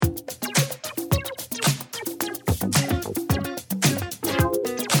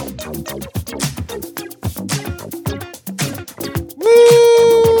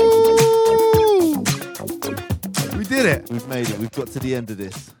We've made it. We've got to the end of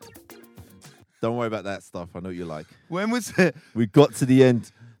this. Don't worry about that stuff. I know what you like. When was it? We got to the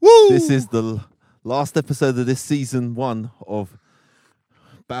end. Woo! This is the last episode of this season 1 of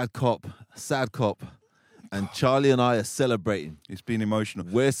Bad Cop, Sad Cop, and Charlie and I are celebrating. It's been emotional.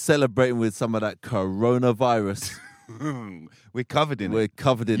 We're celebrating with some of that coronavirus. We're covered in it. We're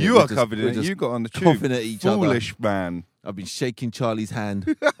covered in it. You We're are covered in it. You got on the tube. coughing at each other. Foolish man. I've been shaking Charlie's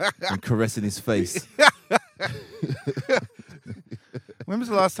hand and caressing his face. When was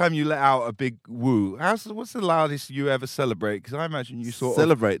the last time you let out a big woo? What's the loudest you ever celebrate? Because I imagine you sort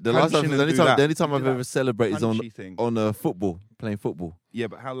Celebrate. of The only time I've ever celebrated is punchy thing. on football, playing football. Yeah,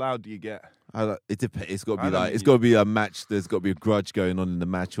 but how loud do you get? It depends. It's got to I be don't like think it's got to be a match. There's got to be a grudge going on in the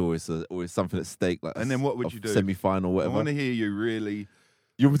match, or it's something at stake. Like And then what would you do? Semi-final, I whatever. want to hear you really.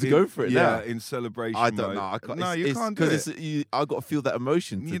 You want to go for it now? Yeah, in celebration. I don't mode. know. I can't. No, you can't do because it. I got to feel that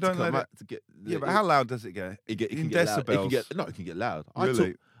emotion. You don't let it. To get. Yeah, but how loud does it get? It can in get loud. decibels. It can get loud.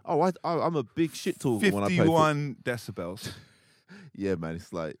 Really? I'm a big shit talker when I play. 51 decibels. Yeah, man.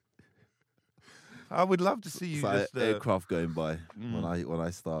 It's like I would love to see you it's like just aircraft going by when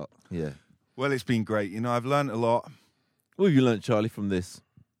I start. Yeah. Well, it's been great. You know, I've learned a lot. What have you learnt, Charlie, from this?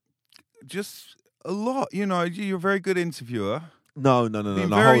 Just a lot. You know, you're a very good interviewer. No. Been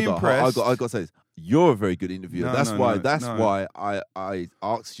very Hold impressed. on. I got to say this. You're a very good interviewer. No, That's no, why. no, That's no. why I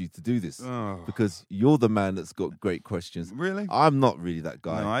asked you to do this Oh. because you're the man that's got great questions. Really? I'm not really that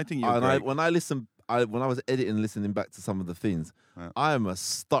guy. No, I think you're great. When I was editing and listening back to some of the things, Yeah. I am a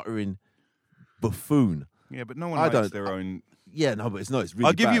stuttering buffoon. Yeah, but no one I likes don't- their own. Yeah, no, but it's really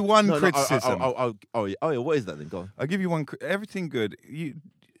I'll give bad. you one No, criticism. Oh, yeah. What is that then? Go on. I'll give you one. Everything good. You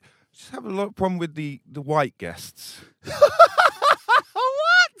just have a lot of problem with the white guests.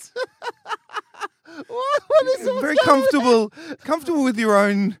 What is You're very comfortable with your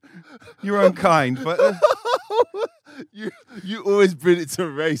own kind, but You always bring it to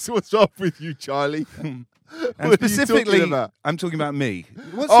race. What's up with you, Charlie? and What are you specifically, talking about? I'm talking about me.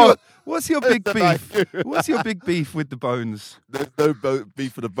 Oh. What's your big That's beef? like- What's your big beef with the Bones? There's no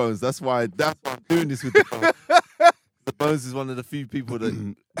beef for the Bones. That's why I'm doing this with the Bones. The Bones is one of the few people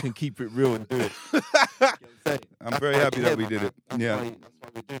that can keep it real and do it. You know what I'm saying? I'm very happy that we did it. Yeah, That's why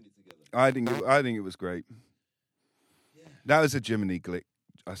we're doing it together. I think it was great. That was a Jiminy Glick.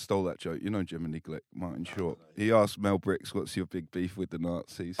 I stole that joke. You know Jiminy Glick, Martin Short. He asked Mel Brooks, "What's your big beef with the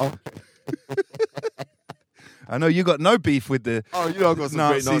Nazis?" Oh. I know you got no beef with the I've got some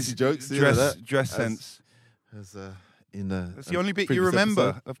Nazis. great Nazi jokes. You know that. Dress sense. That's That's the only bit you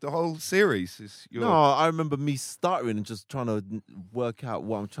remember of the whole series. Is your... No, I remember me stuttering and just trying to work out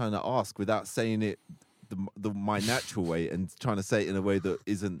what I'm trying to ask without saying it my natural way and trying to say it in a way that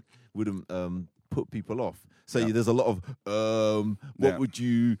wouldn't put people off. So Yeah. there's a lot of what would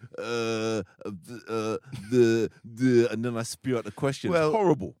you and then I spew out the question. Well, It's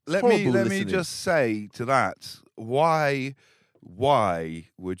horrible. It's Let horrible me listening. just say to that, why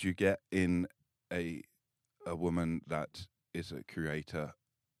would you get in a woman that is a creator?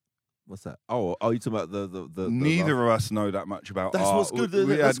 What's that? Oh, are you talking about the Neither of us know that much about That's art. what's good.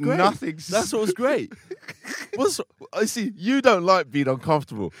 We That's had great. nothing. That's what was great. I see. You don't like being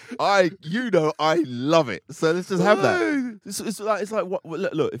uncomfortable. I love it. So let's just have that. It's like what?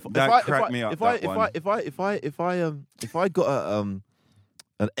 Look, if I got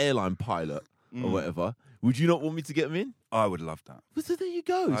an airline pilot or whatever, would you not want me to get him in? I would love that. Well, so there you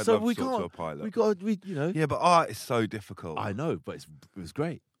go. I'd so love we to talk can't. to a pilot. You know. Yeah, but art is so difficult. I know, but it was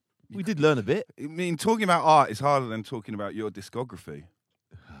great. We did learn a bit. I mean, talking about art is harder than talking about your discography.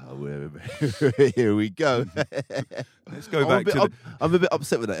 Here we go. Let's go back to the... I'm a bit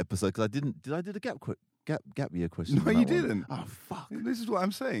upset with that episode because I did I do the gap year question? No, on you that one? didn't. Oh fuck! This is what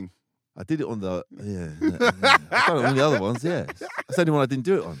I'm saying. I did it on the I've done it on the other ones. Yeah, that's the only one I didn't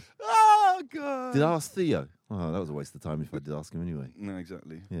do it on. Oh, God. Did I ask Theo? Oh, that was a waste of time if I did ask him anyway. No,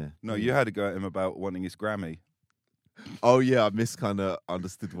 exactly. Yeah. No, you had to go at him about wanting his Grammy. Oh yeah, I kind of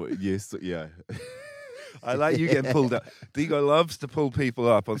understood what. Yes, yeah. I like you getting pulled up. Dego loves to pull people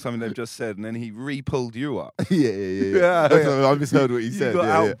up on something they've just said, and then he re-pulled you up. Yeah. I misheard what he said. You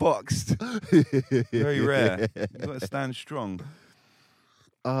got yeah, outboxed. Very rare. You got to stand strong.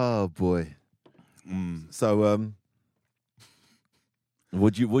 Oh boy. So,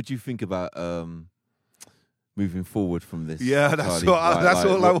 what do you think about moving forward from this? Yeah, that's Charlie?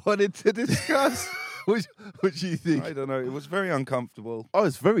 all I wanted to discuss. What do you think? I don't know. It was very uncomfortable. Oh,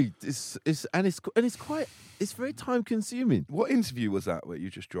 it's very time consuming. What interview was that where you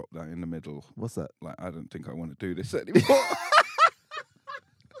just dropped that in the middle? What's that? Like, I don't think I want to do this anymore.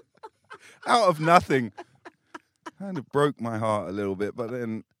 Out of nothing. kind of broke my heart a little bit, but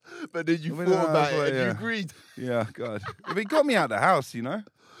then you I mean, thought about it like, and you yeah. agreed. Yeah, God. But it got me out of the house, you know?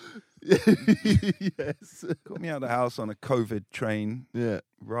 Yes. Got me out of the house on a COVID train. Yeah.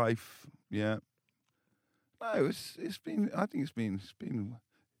 Rife, yeah. No, it's been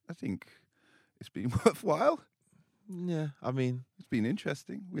worthwhile. Yeah, I mean, It's been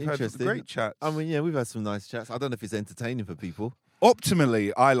interesting. We've Interesting. had great chats. I mean, yeah, we've had some nice chats. I don't know if it's entertaining for people.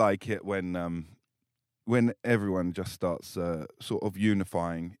 Optimally, I like it when everyone just starts sort of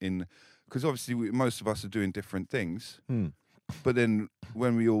unifying in, because obviously most of us are doing different things. But then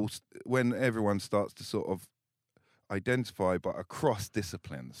when everyone starts to sort of identify, but across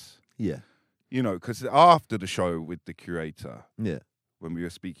disciplines. Yeah. You know, because after the show with the curator, Yeah. when we were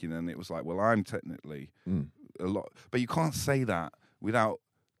speaking, and it was like, well, I'm technically a lot, but you can't say that without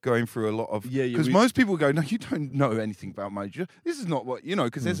going through a lot of, because most people go, no, you don't know anything about my job. This is not what, you know,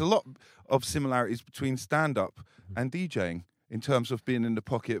 because there's a lot of similarities between stand-up and DJing in terms of being in the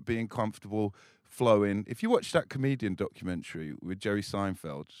pocket, being comfortable, flowing. If you watch that comedian documentary with Jerry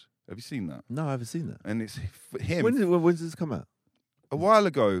Seinfeld, have you seen that? No, I haven't seen that. And it's him. When does this come out? A while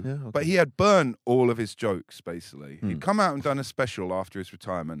ago, Yeah, okay. But he had burnt all of his jokes, basically. He'd come out and done a special after his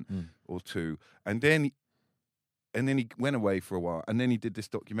retirement or two, and then he went away for a while, and then he did this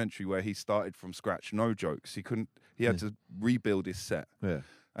documentary where he started from scratch, no jokes. He had to rebuild his set. Yeah.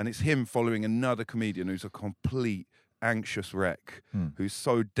 And it's him following another comedian who's a complete anxious wreck, who's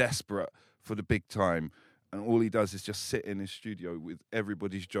so desperate for the big time, and all he does is just sit in his studio with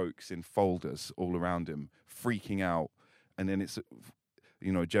everybody's jokes in folders all around him, freaking out. And then it's,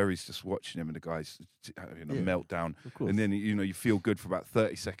 you know, Jerry's just watching him, and the guy's having a meltdown. And then, you know, you feel good for about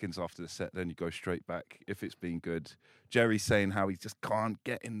 30 seconds after the set, then you go straight back if it's been good. Jerry's saying how he just can't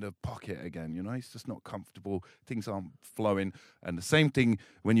get in the pocket again, you know, he's just not comfortable, things aren't flowing. And the same thing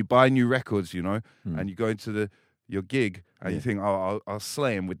when you buy new records, you know, and you go into your gig and you think, oh, I'll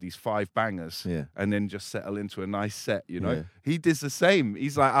slay him with these 5 bangers and then just settle into a nice set, you know. He does the same.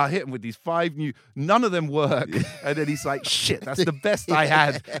 He's like, I'll hit him with these 5 new, none of them work. And then he's like, shit, that's the best I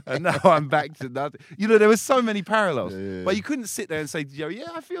had. And now I'm back to nothing. You know, there were so many parallels. But you couldn't sit there and say to Joe, yeah,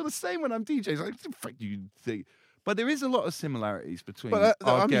 I feel the same when I'm DJing. It's like, what the fuck do you think? But there is a lot of similarities between. But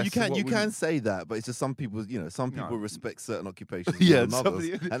I mean, guests you can say that, but it's just some people, you know, some people respect certain occupations yeah, more than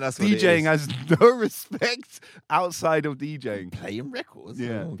others, and that's what DJing has no respect outside of DJing. Playing records,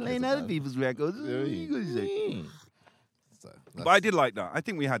 Playing other people's records. So, but I did like that. I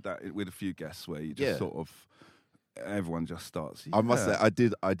think we had that with a few guests where you just sort of everyone just starts. I must say,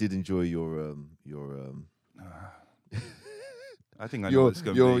 I did enjoy your I think I know what it's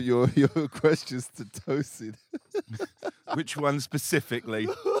going to be. Your questions to Tosin. Which one specifically?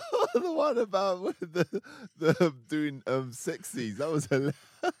 The one about the doing sex scenes. That was hilarious.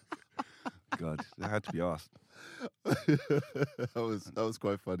 God, that had to be asked. that was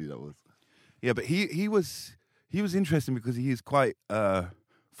quite funny. That was. Yeah, but he was interesting because he is quite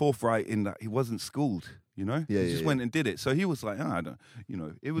forthright in that he wasn't schooled. You know, he just went and did it. So he was like, oh, I don't, you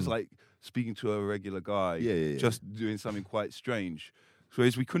know, it was like speaking to a regular guy, just doing something quite strange.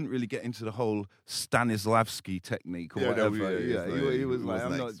 Whereas we couldn't really get into the whole Stanislavski technique or whatever. He was like,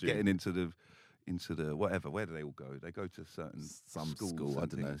 I'm not getting into the whatever. Where do they all go? They go to some school. I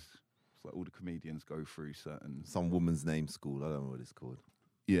don't know. It's like all the comedians go through some woman's name school. I don't know what it's called.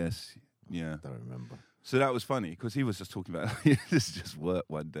 Yes, yeah. I don't remember. So that was funny because he was just talking about this just worked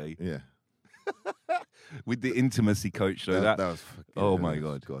one day. Yeah. With the intimacy coach, though. That was oh my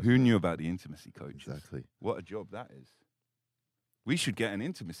God. Who knew about the intimacy coach? Exactly. What a job that is. We should get an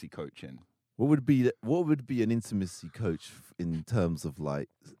intimacy coach in. What would be an intimacy coach in terms of like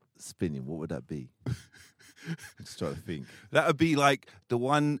spinning? What would that be? I'm just trying to think. That would be like the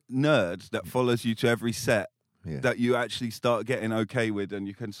one nerd that follows you to every set that you actually start getting okay with and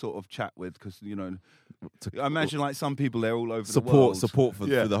you can sort of chat with because, you know, I imagine like some people, they're all over the world. Support for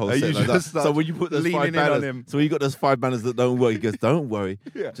the whole set. Like that. So when you put those 5 banners, so when you got those 5 banners that don't work, he goes, don't worry.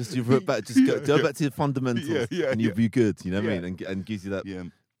 Just you put back, just go back to the fundamentals and you'll be good. You know what I mean? And gives you that. Yeah.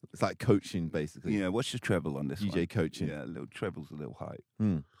 It's like coaching, basically. Yeah, what's your treble on this DJ one? coaching. Yeah, a little treble's a little high.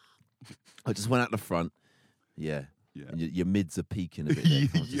 I just went out the front. Yeah. And your mids are peaking a bit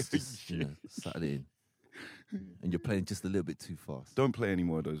there. Just you know, settle in. And you're playing just a little bit too fast. Don't play any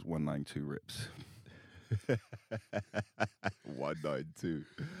more of those 192 rips. 192.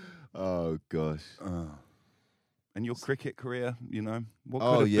 Oh gosh. And your cricket career, you know, what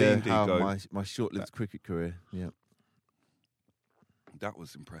could have been, Dego? My short-lived cricket career. Yeah. That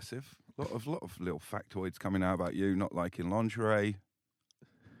was impressive. A lot of little factoids coming out about you not liking lingerie.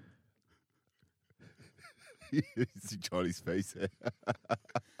 You see Charlie's face here.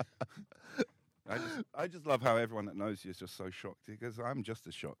 I just love how everyone that knows you is just so shocked, because I'm just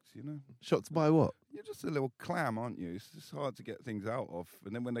as shocked, you know. Shocked by what? You're just a little clam, aren't you? It's just hard to get things out of,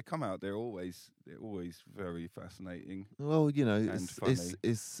 and then when they come out, they're always very fascinating. Well, you know,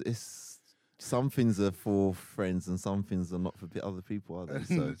 it's some things are for friends and some things are not for other people, are they?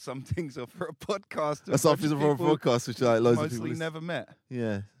 So some things are for a podcast. Some things are for a podcast, which like loads of people mostly never met.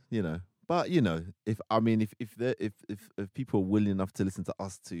 Yeah, you know. But you know, if people are willing enough to listen to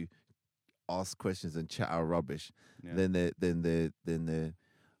us to ask questions and chat our rubbish, then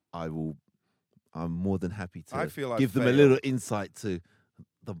I'm more than happy to give them a little insight to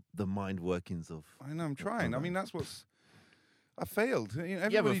the mind workings of. I know, I'm trying. I mean, that's what's. I failed. You know,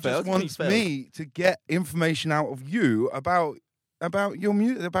 everybody just wants me to get information out of you about your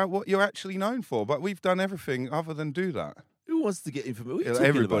music, about what you're actually known for. But we've done everything other than do that. Who wants to get information?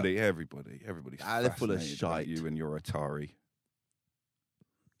 Everybody's they're full of shite. You and your Atari.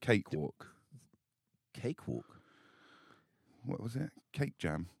 Cakewalk. What was it? Cake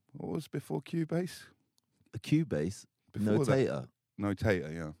Jam. What was before Cubase? A Cubase? Notator.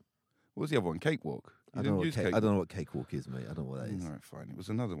 Notator, yeah. What was the other one? Cakewalk. I don't know what Cakewalk is, mate. I don't know what that is. All right, fine. It was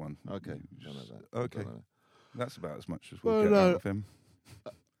another one. Okay. Don't know that. Okay. That's about as much as we'll get out of him.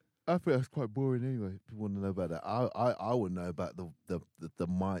 I think that's quite boring anyway. People want to know about that. I want to know about the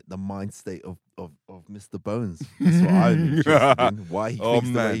mind state of Mr. Bones. That's what I'm interested in. Why he thinks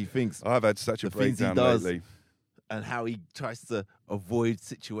the way he thinks. I've had such a breakdown lately. And how he tries to avoid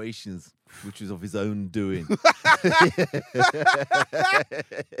situations which is of his own doing.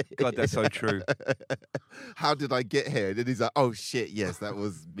 God, that's so true. How did I get here? And then he's like, oh shit, yes, that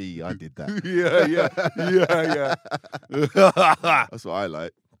was me. I did that. Yeah. That's what I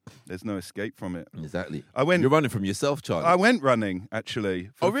like. There's no escape from it. Exactly. You're running from yourself, Charlie. I went running, actually,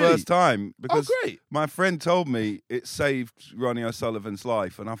 for the first time. Because great. My friend told me it saved Ronnie O'Sullivan's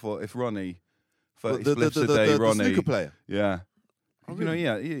life. And I thought, if Ronnie... 30 flips a day, Ronnie. The snooker player. Yeah. Oh, you know,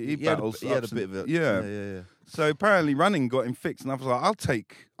 really? he battles. He had a bit of it. Yeah. So apparently running got him fixed, and I was like,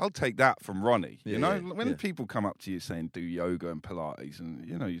 I'll take that from Ronnie. You know, when people come up to you saying do yoga and Pilates, and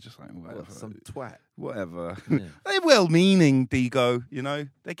you know, you're just like, whatever. Some twat. Whatever. Yeah. They're well-meaning, Dego. You know,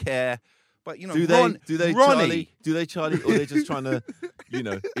 they care. But you know, do they, Charlie? Or are they just trying to, you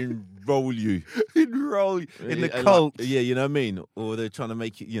know, enroll you in the cult? Like, you know what I mean? Or they're trying to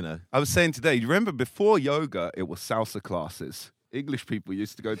make it, you know. I was saying today, you remember before yoga, it was salsa classes. English people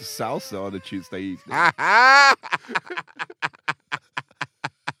used to go to salsa on a Tuesday evening.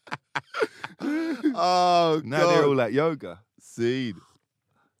 Oh, now they're all at yoga. See,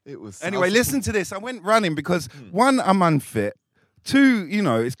 it was. Anyway, listen to this. I went running because one, I'm unfit. 2, you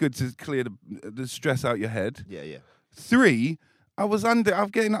know, it's good to clear the stress out your head. Yeah. 3, I was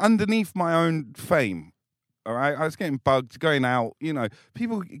getting underneath my own fame. All right, I was getting bugged, going out. You know,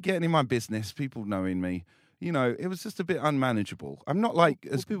 people getting in my business, people knowing me. You know, it was just a bit unmanageable. I'm not like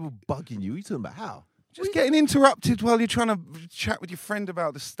as people bugging you. What are you talking about? How? Just getting interrupted while you're trying to chat with your friend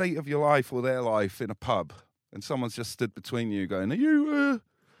about the state of your life or their life in a pub, and someone's just stood between you, going, "Are you?"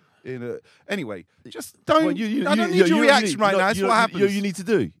 Anyway, just don't. I don't need your reaction right now. That's what happens. You need to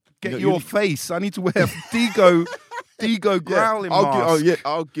do. Get your face. I need to wear Dego growling mask.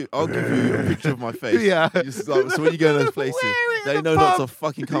 I'll give you a picture of my face. Yeah. So when you go to those places, they know not to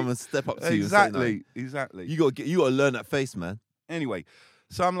fucking come and step up to you. Exactly. You got to learn that face, man. Anyway,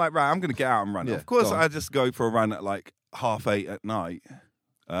 so I'm like, right, I'm going to get out and run. Yeah, of course, I just go for a run at like 8:30 at night.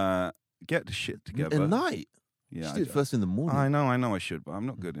 Get the shit together. At night. Yeah, you did it first in the morning. I know I should, but I'm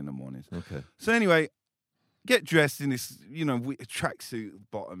not good in the mornings. Okay. So anyway, get dressed in this, you know, tracksuit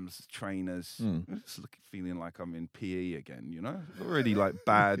bottoms, trainers. Just feeling like I'm in PE again, you know? Already like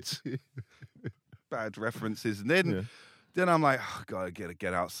bad references. And then I'm like, oh, God, I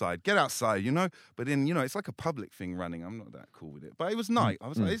get outside. Get outside, you know? But then, you know, it's like a public thing running. I'm not that cool with it. But it was night. I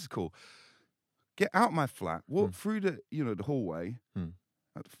was like, this is cool. Get out my flat, walk through the hallway,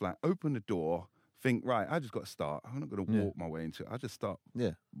 at the flat, open the door, think, right, I just got to start. I'm not going to walk my way into it. I just start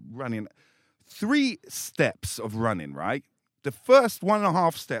running. 3 steps of running, right? The first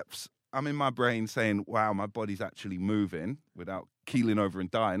 1.5 steps, I'm in my brain saying, wow, my body's actually moving without keeling over and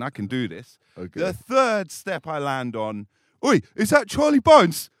dying. I can do this. Okay. The 3rd step I land on, oi, is that Charlie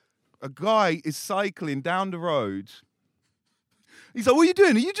Bones? A guy is cycling down the road. He's like, what are you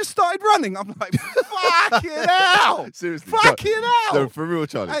doing? You just started running. I'm like, fucking hell. Seriously. Fucking hell. No, for real,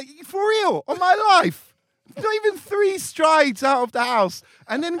 Charlie. For real, on my life. Not even 3 strides out of the house.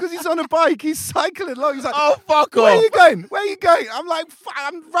 And then because he's on a bike, he's cycling along. He's like, oh, fuck off. Where are you going? Where are you going? I'm like,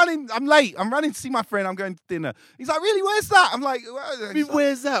 I'm running. I'm late. I'm running to see my friend. I'm going to dinner. He's like, really? Where's that? I'm like,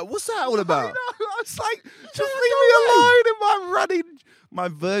 where's that? What's that all about? I know. I was like, just leave me alone in my running My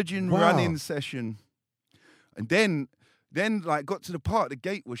virgin running session. And then like got to the park. The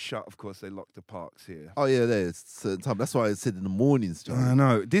gate was shut. Of course, they locked the parks here. Oh yeah, there's certain time. That's why I said in the mornings, John. I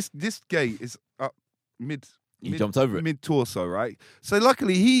know. This gate is up mid. You jumped over it. Mid torso, right? So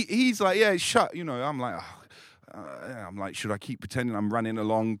luckily he's like, yeah, it's shut. You know, I'm like, should I keep pretending I'm running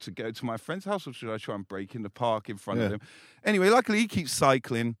along to go to my friend's house, or should I try and break in the park in front of him? Anyway, luckily he keeps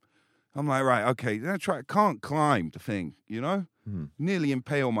cycling. I'm like, right, okay, then I try. Can't climb the thing, you know. Nearly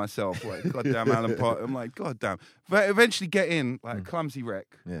impale myself, like goddamn Allen Park. I'm like, goddamn. But eventually get in, like a clumsy wreck.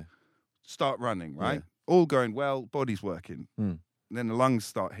 Yeah. Start running, right? All going well, body's working. Then the lungs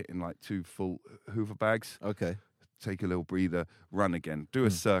start hitting like 2 full Hoover bags. Okay. Take a little breather, run again, do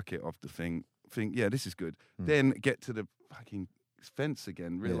a circuit of the thing. Think, yeah, this is good. Then get to the fucking fence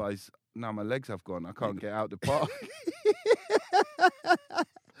again. Realize now my legs have gone. I can't get out the park.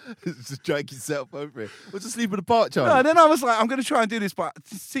 Just drag yourself over it. What's the sleep in the park, Charlie? No, then I was like, I'm going to try and do this, but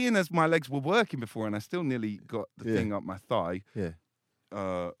seeing as my legs were working before, and I still nearly got the thing up my thigh.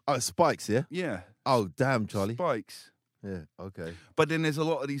 Yeah. Spikes, yeah? Yeah. Oh, damn, Charlie. Spikes. Yeah, okay. But then there's a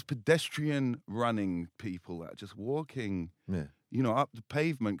lot of these pedestrian running people that are just walking, you know, up the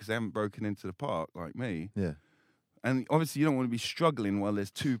pavement because they haven't broken into the park like me. Yeah. And obviously you don't want to be struggling while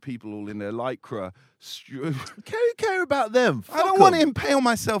there's 2 people all in their Lycra. Care about them. I don't want to impale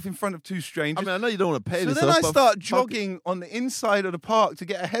myself in front of 2 strangers. I mean, I know you don't want to pay yourself. So then I start jogging on the inside of the park to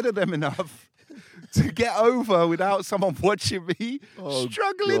get ahead of them enough to get over without someone watching me,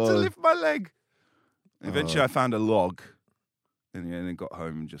 struggling to lift my leg. Eventually I found a log and then got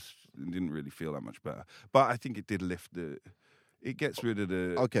home and just didn't really feel that much better. But I think it did lift it gets rid of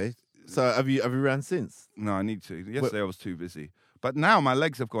the... Okay. So have you ran since? No, I need to. Yesterday I was too busy. But now my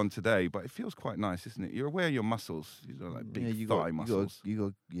legs have gone today, but it feels quite nice, isn't it? You're aware of your muscles. You know, like big thigh muscles.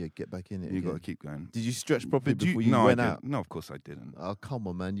 You got get back in it. You got to keep going. Did you stretch properly before you went out? No, of course I didn't. Oh, come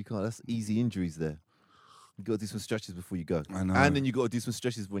on, man. You can't. That's easy injuries there. You got to do some stretches before you go. I know. And then you got to do some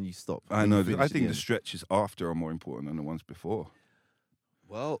stretches when you stop. I know. I think the stretches after are more important than the ones before.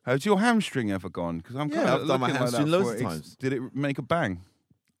 Well, has your hamstring ever gone? Because I've done my hamstring loads of times. Did it make a bang?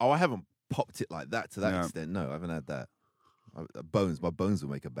 Oh, I haven't popped it like that to that extent. No, I haven't had that. My bones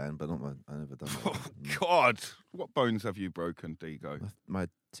will make a band, but not my. I never done that. Oh God! What bones have you broken, Dego? My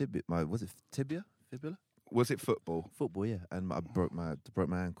tibia. Was it tibia? Fibula? Was it football? Football, yeah. And I broke my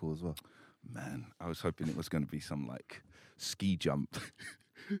ankle as well. Man, I was hoping it was going to be some like ski jump.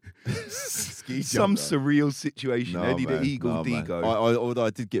 Some surreal situation. No, Eddie the Eagle, Dego. Although I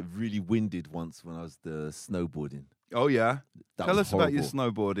did get really winded once when I was snowboarding. Oh yeah. Tell us horrible. about your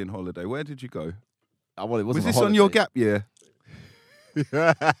snowboarding holiday. Where did you go? Was this on your gap year?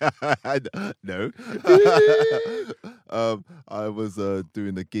 No. I was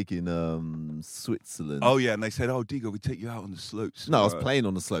doing a gig in Switzerland. Oh yeah, and they said, "Oh, Dego, we take you out on the slopes." No, I was playing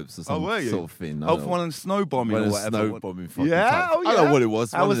on the slopes or some sort of thing. For one of the snow bombing or whatever. Snow bombing. Yeah, I don't know what it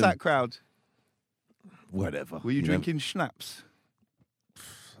was. How was that crowd? Whatever. Were you drinking schnapps?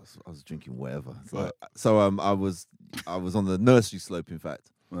 I was drinking whatever. So I was on the nursery slope, in fact.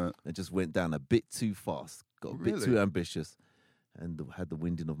 Right. It just went down a bit too fast. Got a bit too ambitious, and had the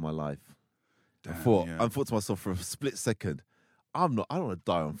winding of my life. Damn, I thought to myself for a split second, I don't want to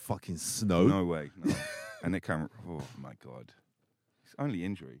die on fucking snow. No way. No. And it can. Oh my God. It's only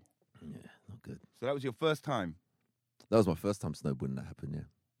injury. Yeah, not good. So that was your first time? That was my first time snowboarding that happened, yeah.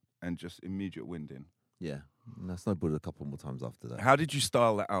 And just immediate winding? Yeah. And I snowboarded a couple more times after that. How did you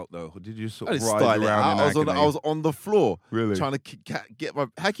style that out, though? Or did you sort of ride around I was on the floor. Really? Trying to get my...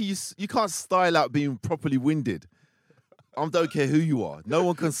 How can you can't style out being properly winded. I don't care who you are. No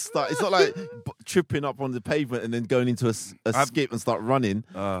one can start. It's not like tripping up on the pavement and then going into a skip and start running.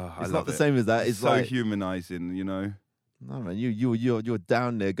 It's not the same as that. It's so like humanizing, you know. No man, you're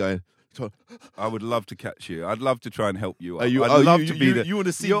down there going. I would love to catch you. I'd love to try and help you. I'd love to be there. You want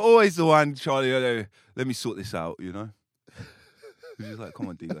to see? You're always the one, Charlie. Let me sort this out. You know. You're just like, come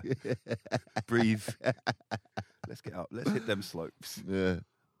on, dealer. Breathe. Let's get up. Let's hit them slopes. Yeah.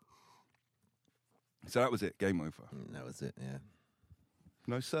 So that was it. Game over. That was it. Yeah.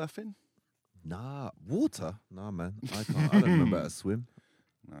 No surfing? Nah. Water? Nah, man. I can't. I don't remember how to swim.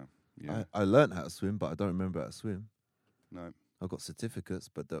 No. Yeah. I learned how to swim, but I don't remember how to swim. No. I've got certificates,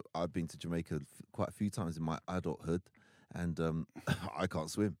 but I've been to Jamaica quite a few times in my adulthood, and I can't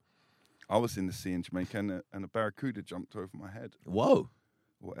swim. I was in the sea in Jamaica, and a barracuda jumped over my head. Whoa.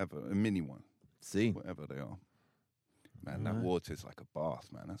 Whatever. A mini one. See? Whatever they are. Man, that water's like a bath,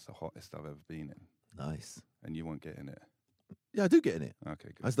 man. That's the hottest I've ever been in. Nice. And you won't get in it? Yeah, I do get in it. Okay,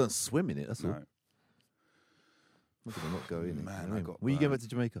 good. I just don't swim in it, that's all. No. I'm going to not go in it. Man, When you get back to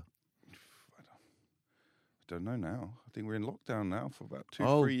Jamaica? don't know now. I think we're in lockdown now for about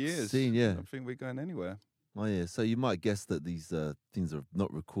 2-3 years. I don't think we're going anywhere. Oh, yeah. So you might guess that these things are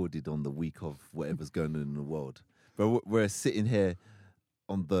not recorded on the week of whatever's going on in the world. But we're sitting here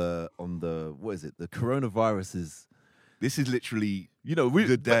on the what is it? The coronavirus is... This is literally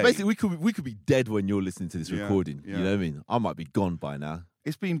the day. Basically, we could be dead when you're listening to this recording. Yeah. You know what I mean? I might be gone by now.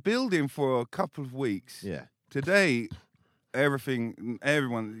 It's been building for a couple of weeks. Yeah. Today, everyone,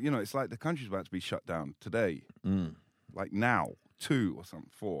 it's like the country's about to be shut down today. Like now, 2 or something,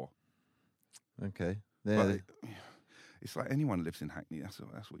 4. Okay. Yeah. It's like anyone lives in Hackney.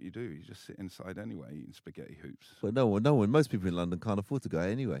 That's what you do. You just sit inside anyway, eating spaghetti hoops. But no one. Most people in London can't afford to go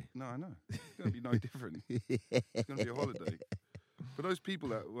anyway. No, I know. It's going to be no different. It's going to be a holiday. For those people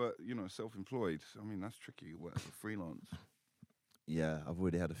that were, self-employed, I mean, that's tricky. You work for freelance. Yeah, I've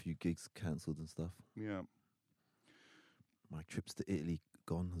already had a few gigs cancelled and stuff. Yeah. My trips to Italy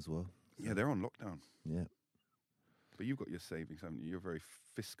gone as well. Yeah, they're on lockdown. Yeah. But you've got your savings, haven't you? You're a very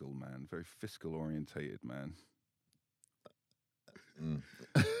fiscal man, very fiscal-orientated man.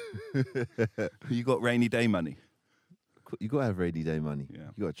 You got rainy day money. You got to have rainy day money.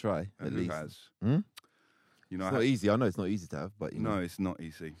 Yeah. You got to try, and at who least. Has? It's not easy. I know it's not easy to have, but No, it's not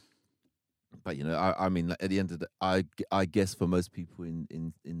easy. But I mean, at the end of the, I guess for most people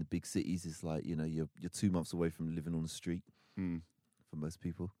in the big cities, it's like you're 2 months away from living on the street. For most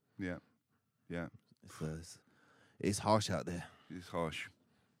people. Yeah. Yeah. It's harsh out there. It's harsh.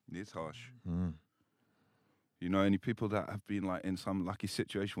 You know any people that have been like in some lucky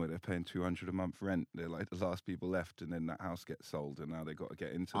situation where they're paying $200 a month rent? They're like the last people left, and then that house gets sold, and now they got to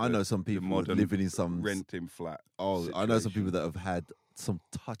get into. I know some people living in some renting flat. Oh, situation. I know some people that have had some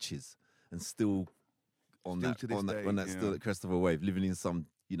touches and still still at crest of a wave, living in some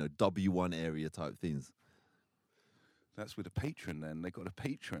W1 area type things. That's with a patron. Then they got a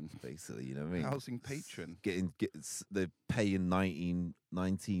patron, basically. You know what I mean? Housing patron. They're paying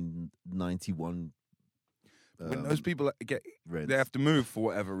 1991. When those people they have to move for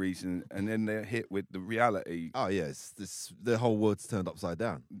whatever reason, and then they're hit with the reality. Oh yes, the whole world's turned upside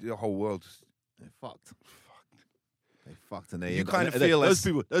down. The whole world's fucked. They fucked, and those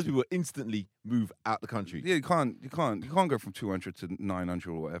people instantly move out the country. Yeah, you can't go from 200 to 900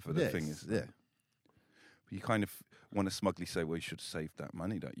 or whatever the thing is. Yeah, but you kind of want to smugly say, well, you should save that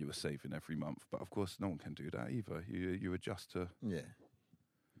money that you were saving every month. But of course, no one can do that either. You adjust to. Yeah.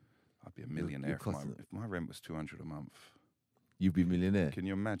 I'd be a millionaire if my rent was $200 a month. You'd be a millionaire. Can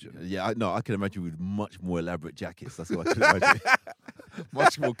you imagine? Yeah, I can imagine with much more elaborate jackets. That's what I can imagine.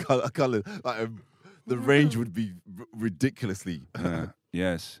 Much more colour. Like the range would be ridiculously.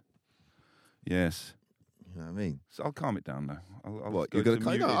 Yes. You know what I mean? So I'll calm it down though. What you're gonna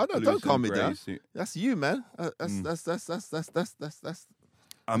calm? No, don't calm it down. That's you, man. That's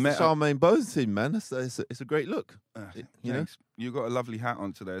I met Charmaine Bones team, man. It's a great look. Thanks. You got a lovely hat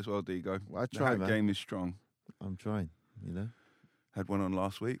on today as well, Dego. Well, I try, man. The game is strong. I'm trying. Had one on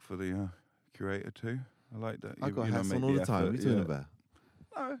last week for the curator too. I like that. I got hats on all the time. What are you talking about?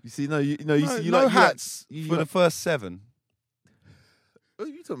 No. You see, you like hats for the first 7. What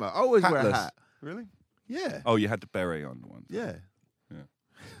are you talking about? I always wear a hat. Really? Yeah. Oh, you had the beret on once. Yeah.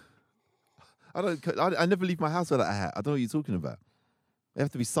 I never leave my house without a hat. I don't know what you're talking about. It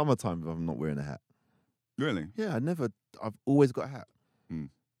have to be summertime if I'm not wearing a hat. Really? Yeah, I've always got a hat.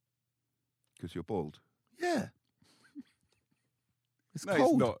 Because you're bald? Yeah. It's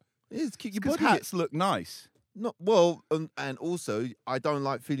cold. It's not. It's keep your body. Hats look nice. Not well, and also I don't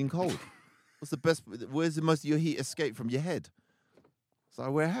like feeling cold. What's the best? Where's the most of your heat escape from your head? So I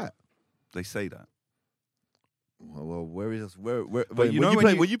wear a hat. They say that. Well,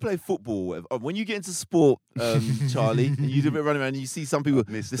 when you play football, when you get into sport, Charlie, and you do a bit of running around, and you see some people,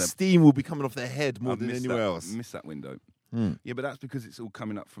 steam will be coming off their head more than anywhere else. I miss that window. Yeah, but that's because it's all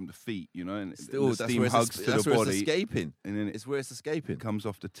coming up from the feet, and still, the steam hugs to the body. It's escaping, and then it's where it's escaping. It comes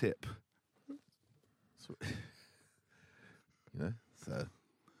off the tip. So.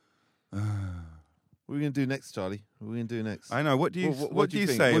 What are we going to do next, Charlie? What are we going to do next? I know. What do you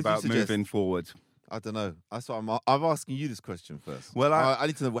say about moving forward? I don't know. That's why I'm asking you this question first. Well, I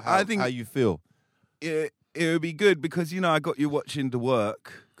need to know how you feel. It would be good because I got you watching The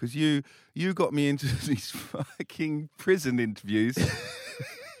Work because you got me into these fucking prison interviews,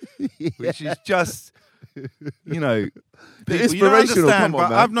 which is just people, inspirational. Come on,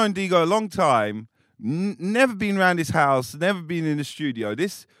 but man. I've known Dego a long time. Never been around his house. Never been in the studio.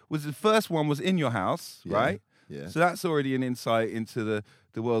 This was the first one. Was in your house, right? Yeah. So that's already an insight into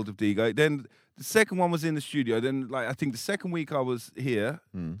the world of Dego. Then the second one was in the studio. Then, I think the second week I was here,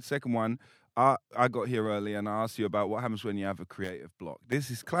 the second one, I got here early and I asked you about what happens when you have a creative block. This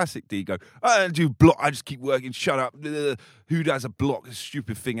is classic dego. I don't do block. I just keep working. Shut up. Who does a block? It's a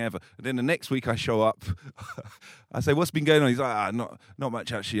stupid thing ever. And then the next week I show up. I say, what's been going on? He's like, not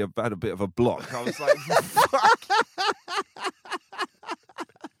much actually. I've had a bit of a block. I was like, fuck.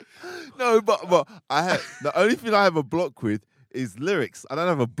 No, but I have the only thing I have a block with is lyrics. I don't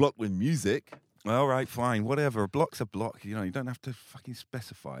have a block with music. All right, fine, whatever. A block's a block. You know, you don't have to fucking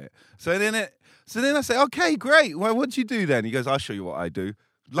specify it. So then I say, okay, great. Well, what do you do then? He goes, I'll show you what I do.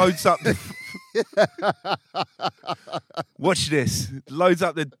 Loads up. Watch this. Loads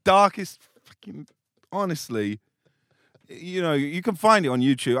up the darkest fucking. Honestly, you know, you can find it on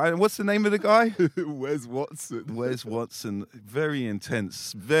YouTube. What's the name of the guy? Wes Watson. Wes Watson. Very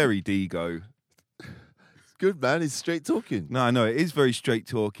intense. Very dego. Good, man. He's straight talking. No, I know. It is very straight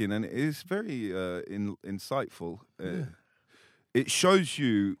talking, and it is very insightful. It shows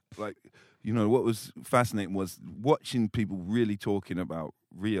you, like, you know, what was fascinating was watching people really talking about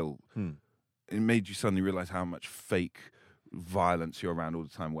real. It made you suddenly realize how much fake violence you're around all the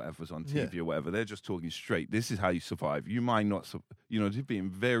time, whatever's on TV or whatever. They're just talking straight. This is how you survive. You might not, just being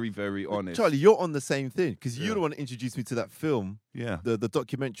very, very honest. Charlie, you're on the same thing because you're the one that introduced me to that film. Yeah. The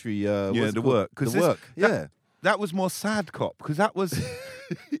documentary. The Work. The Work. Yeah. That was more sad cop because that was.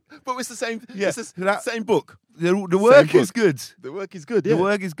 But it's the same. Yeah, it's the same book. The Work is good. The Work is good. Yeah. The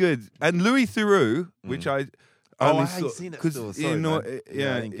Work is good. And Louis Theroux, which I haven't seen it still. Sorry,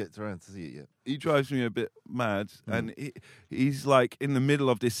 I didn't get around to see it yet. He drives me a bit mad, and he's like in the middle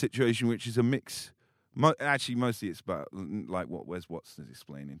of this situation, which is a mix. Actually, mostly it's about like what Wes Watson is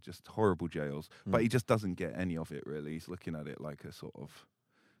explaining, just horrible jails. But he just doesn't get any of it really. He's looking at it like a sort of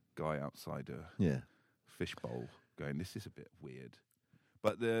guy outside a fishbowl, going, "This is a bit weird."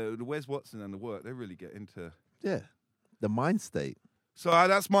 But the Wes Watson and The Work, they really get into the mind state. So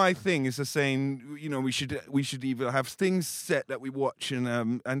that's my thing. Is saying, you know, we should either have things set that we watch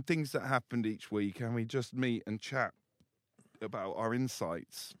and things that happened each week, and we just meet and chat about our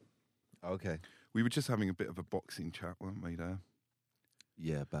insights. Okay. We were just having a bit of a boxing chat, weren't we? There.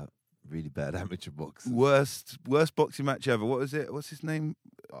 Yeah, about really bad amateur boxing. Worst boxing match ever. What was it? What's his name?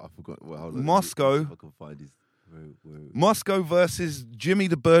 I forgot. Well, hold on. Moscow. If I can find his. Moscow versus Jimmy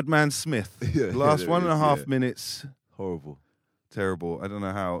the Birdman Smith. Last 1.5 minutes. Horrible. Terrible. I don't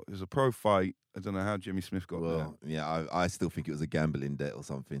know how. It was a pro fight. I don't know how Jimmy Smith got there. Yeah, I still think it was a gambling debt or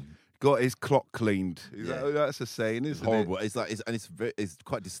something. Got his clock cleaned. That's a saying, isn't horrible. it? It's like it's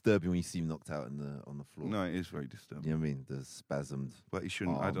quite disturbing when you see him knocked out on the floor. No, it is very disturbing. You know what I mean? The spasmed. But he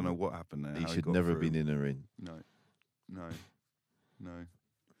shouldn't. I don't know what happened there. He should never have been in a ring. No.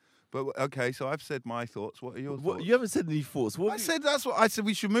 But okay, so I've said my thoughts. What are your thoughts? You haven't said any thoughts. That's what I said.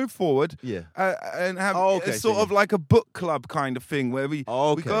 We should move forward. Yeah. And have sort of like a book club kind of thing where we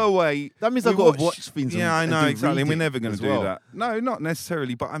go away. That means I've got to watch things. Yeah, I know exactly. We're never going to do that. No, not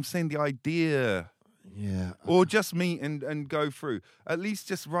necessarily. But I'm saying the idea. Yeah. Or just meet and go through. At least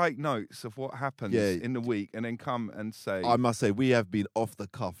just write notes of what happens in the week and then come and say. I must say, we have been off the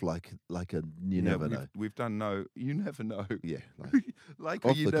cuff like a you never know. We've done you never know. Yeah. Like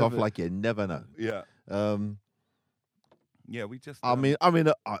off the cuff like you never know. Yeah. Yeah, we just. I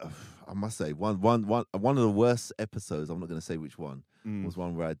must say, one of the worst episodes, I'm not going to say which one, was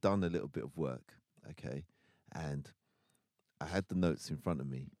one where I'd done a little bit of work, okay? And I had the notes in front of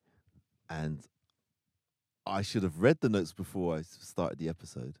me, and I should have read the notes before I started the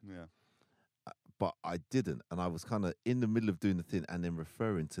episode. Yeah. But I didn't, and I was kind of in the middle of doing the thing and then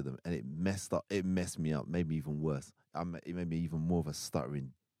referring to them, and it messed me up, made me even worse. It made me even more of a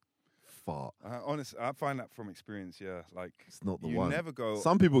stuttering fart. Honestly, I find that from experience, like it's not the you one. Never go.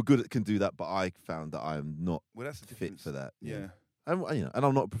 Some people can do that, but I found that I am not fit for that. Yeah. And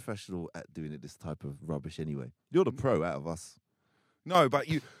I'm not a professional at doing this type of rubbish anyway. You're the pro out of us. No, but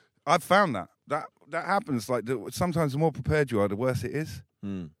I've found that happens. Like sometimes the more prepared you are, the worse it is.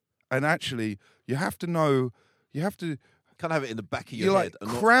 And actually, you have to know. You have to kind of have it in the back of your head. Like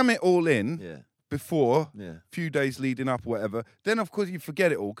cram it all in. Yeah. Before, few days leading up or whatever. Then, of course, you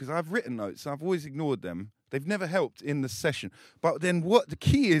forget it all because I've written notes. I've always ignored them. They've never helped in the session. But then what the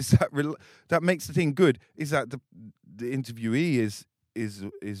key is that makes the thing good is that the interviewee is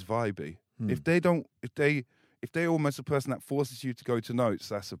vibey. If they're almost a person that forces you to go to notes,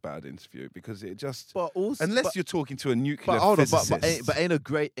 that's a bad interview because it just. But also, unless you're talking to a nuclear physicist. But ain't a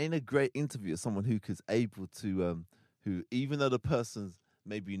great interviewer someone who is able to who even though the person's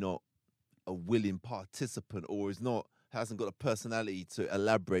maybe not a willing participant or hasn't got a personality to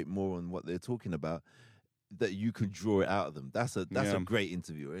elaborate more on what they're talking about, that you can draw it out of them. That's a great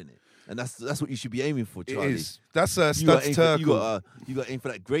interviewer, isn't it? And that's what you should be aiming for, Charlie. It is. That's a Studs Terkel. You got to aim for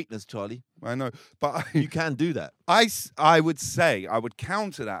that greatness, Charlie. I know, but you can do that. I would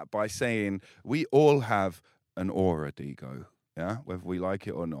counter that by saying we all have an aura, dego. Yeah, whether we like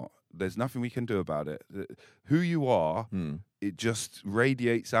it or not. There's nothing we can do about it. Who you are, it just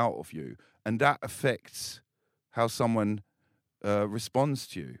radiates out of you, and that affects how someone responds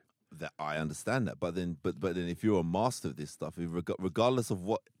to you. That I understand that, but then if you're a master of this stuff, regardless of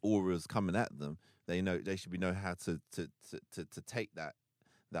what aura is coming at them, they should know how to take that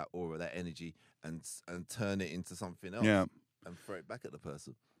aura, that energy, and turn it into something else, and throw it back at the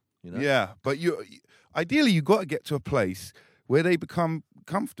person. You know? Yeah, but ideally you got to get to a place where they become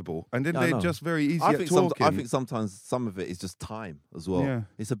comfortable, and then they're just very easy at talking. I think sometimes some of it is just time as well. Yeah.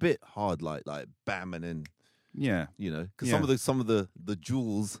 It's a bit hard, like bam, and then. Yeah, you know, because some of the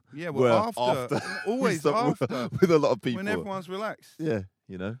jewels were after always after with a lot of people when everyone's relaxed. Yeah,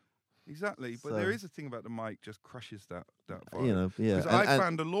 you know, exactly. But there is a thing about the mic just crushes that vibe. You know, yeah. Because I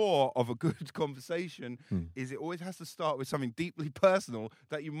found the law of a good conversation is it always has to start with something deeply personal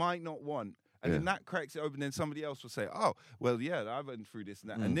that you might not want. And then that cracks it open. Then somebody else will say, "Oh, well, yeah, I went through this and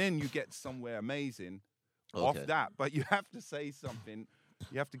that," and then you get somewhere amazing off that. But you have to say something.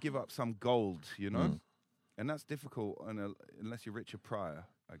 You have to give up some gold, you know. And that's difficult unless you're Richard Pryor,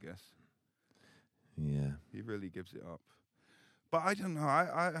 I guess. Yeah. He really gives it up. But I don't know.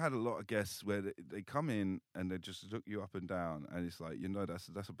 I had a lot of guests where they come in and they just look you up and down, and it's like,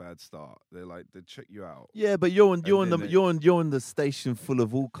 that's a bad start. They're like, they check you out. Yeah, but you're on the station full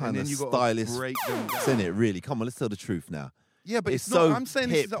of all kind of stylists, isn't it? Really, come on, let's tell the truth now. Yeah, but it's not. I'm saying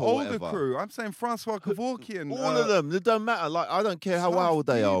this is the older crew. I'm saying Francois Kevorkian. All of them. It don't matter. Like, I don't care how old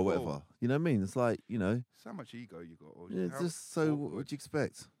they are or whatever. You know what I mean? It's like, you know. It's how much ego you got. Yeah, it's just so what do you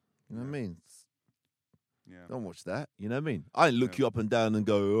expect? You know what I mean? Don't watch that. You know what I mean? I didn't look you up and down and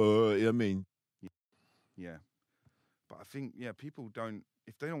go, you know what I mean? Yeah. But I think, people don't,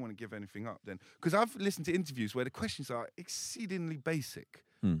 if they don't want to give anything up, then, because I've listened to interviews where the questions are exceedingly basic.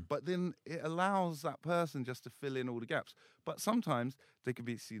 But then it allows that person just to fill in all the gaps. But sometimes they can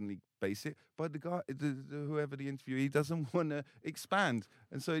be exceedingly basic, but the guy, whoever the interviewee, doesn't want to expand.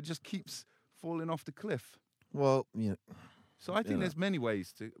 And so it just keeps falling off the cliff. Well, yeah. So I think there's many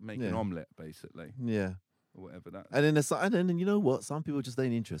ways to make an omelette, basically. Yeah. Or whatever that is. And then you know what? Some people just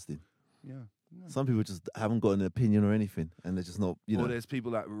ain't interested. Yeah. Some people just haven't got an opinion or anything, and they're just not, Or there's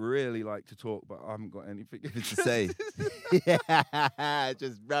people that really like to talk, but I haven't got anything to say. Yeah,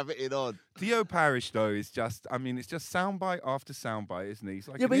 just rabbit it on. Theo Parrish, though, is just, it's just soundbite after soundbite, isn't he? He's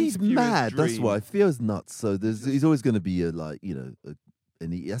like but he's mad. That's why. Theo's nuts. So he's always going to be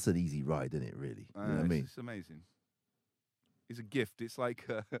that's an easy ride, isn't it, really? You know what I mean? It's amazing. It's a gift. It's like...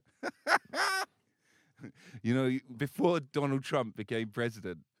 before Donald Trump became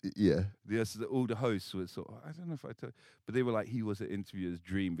president, all the hosts were sort of, I don't know if I told, but they were like, he was an interviewer's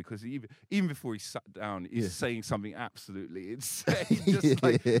dream, because even before he sat down, he's saying something absolutely insane. Just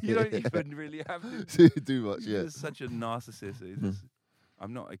like, you don't even really have to do much. Yeah, he's such a narcissist.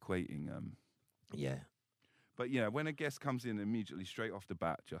 I'm not equating. But when a guest comes in immediately straight off the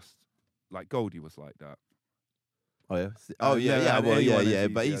bat, just like Goldie was like that. Oh yeah.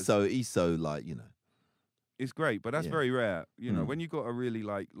 But he's so like, It's great, but that's very rare. When you got to really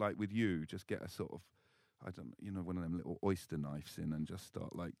like with you, just get a sort of, one of them little oyster knives in and just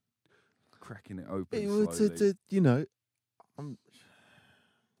start like cracking it open slowly.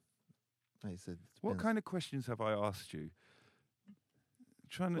 What kind of questions have I asked you?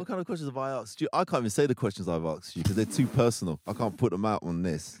 What kind of questions have I asked you? I can't even say the questions I've asked you because they're too personal. I can't put them out on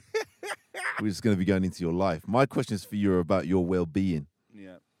this. We're just going to be going into your life. My questions for you are about your well-being.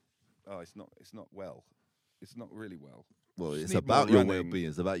 Yeah. Oh, it's not well. It's not really well. Well, it's about your well-being.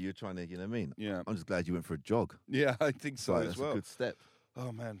 It's about you trying to, you know what I mean? Yeah. I'm just glad you went for a jog. Yeah, I think so as well. That's a good step.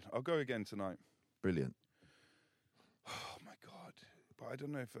 Oh, man. I'll go again tonight. Brilliant. Oh, my God. But I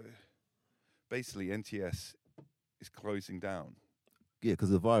don't know if... basically, NTS is closing down. Yeah, because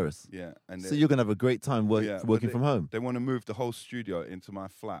of the virus. Yeah. So you're going to have a great time working from home. They want to move the whole studio into my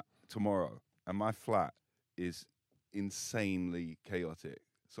flat tomorrow. And my flat is insanely chaotic.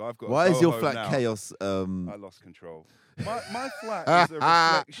 So I've got. Why is your flat chaos? I lost control. My flat is a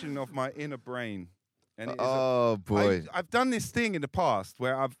reflection of my inner brain, and it is boy, I've done this thing in the past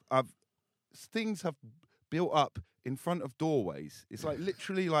where things have built up in front of doorways. It's like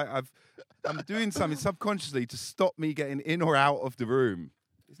literally like I'm doing something subconsciously to stop me getting in or out of the room.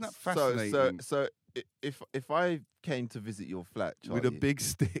 Isn't that fascinating? So if I came to visit your flat, Charlie, with a big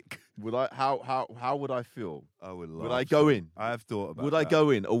stick, would I? How would I feel? I would laugh. Would I go in? I have thought about. Would I go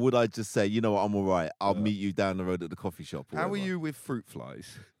in, or would I just say, you know what, I'm all right. I'll meet you down the road at the coffee shop. How are you with fruit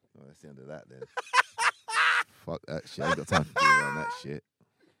flies? Oh, that's the end of that then. Fuck that shit. I ain't got time to be around that shit.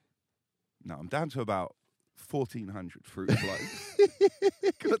 No, I'm down to about 1,400 fruit flies.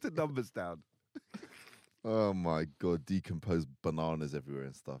 Got the numbers down. Oh my God, decomposed bananas everywhere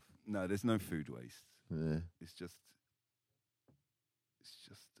and stuff. No, there's no food waste. Yeah. It's just.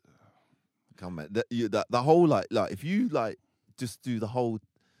 Come on, the whole like if you like just do the whole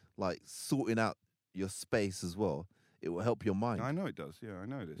like sorting out your space as well, it will help your mind. I know it does. Yeah, I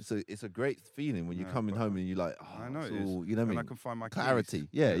know this. So it's a great feeling when you're coming home and you're like, I know it is. You know what I mean? I can find my clarity.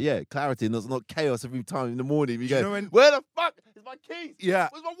 keys. Yeah, clarity, and there's not chaos every time in the morning. You go, know where the fuck is my keys? Yeah,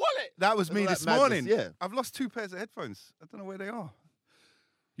 where's my wallet? That was me this morning. Yeah, I've lost 2 pairs of headphones. I don't know where they are.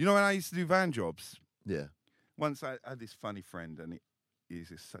 You know when I used to do van jobs? Yeah. Once I had this funny friend, and he's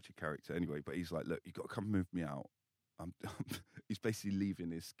such a character anyway, but he's like, look, you got to come move me out. He's basically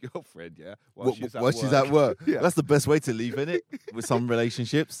leaving his girlfriend, yeah, while she's at work. Yeah. That's the best way to leave, innit? With some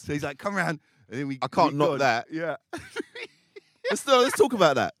relationships. So he's like, come around. And then I can't knock that. Yeah. Let's talk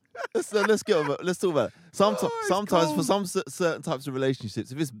about that. Let's talk about it. Sometimes for some certain types of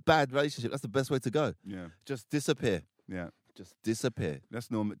relationships, if it's bad relationship, that's the best way to go. Yeah. Just disappear. Yeah. Just disappear.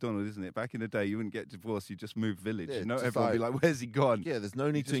 That's Norm Macdonald, isn't it? Back in the day, you wouldn't get divorced; you just move village. Yeah, you know, everyone would be like, "Where's he gone?" Yeah, there's no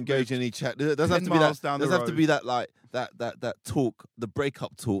need to engage in any chat. There doesn't have to be that. Doesn't have to be that like that talk, the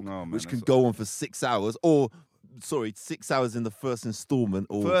breakup talk, which can go on for 6 hours, or 6 hours in the first installment,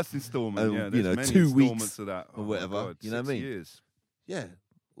 or yeah, 2 weeks of that, or whatever. God, you know what I mean? 6 years. Yeah,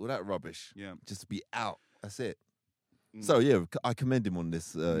 all that rubbish. Yeah, just be out. That's it. So yeah, I commend him on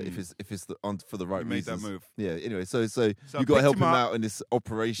this. If it's for the right reasons. Made that move. Yeah. Anyway, so you got to help him out in this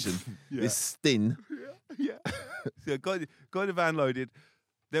operation, this sting. Yeah. So got the van loaded.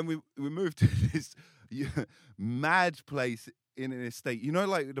 Then we moved to this mad place in an estate. You know,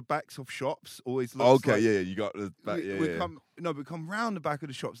 like the backs of shops always look. Okay, yeah, you got the back. We come round the back of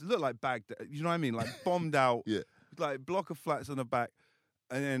the shops. It looked like Baghdad. You know what I mean? Like bombed out. Yeah. Like block of flats on the back,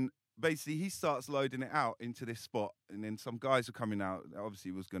 and then. Basically, he starts loading it out into this spot, and then some guys are coming out.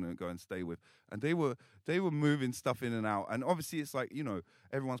 Obviously, he was going to go and stay with, and they were moving stuff in and out. And obviously, it's like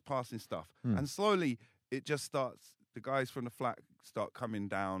everyone's passing stuff, and slowly it just starts. The guys from the flat start coming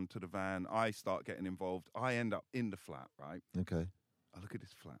down to the van. I start getting involved. I end up in the flat, right? Okay. I look at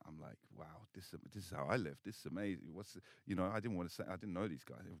this flat. I'm like, wow, this is how I live. This is amazing. I didn't want to say. I didn't know these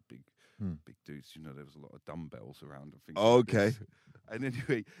guys. They were big dudes. There was a lot of dumbbells around and things. Okay. Like this. And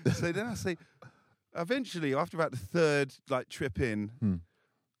anyway, so then I say, eventually, after about the third trip in,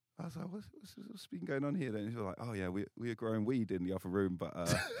 I was like, what's been going on here? Then he's like, oh yeah, we were growing weed in the other room, but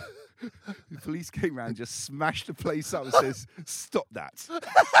the police came around, just smashed the place up, and says, stop that.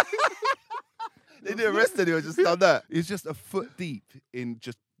 They didn't arrest anyone, just done that. It's just a foot deep in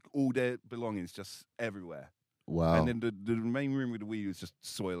just all their belongings, just everywhere. Wow. And then the main room with the weed was just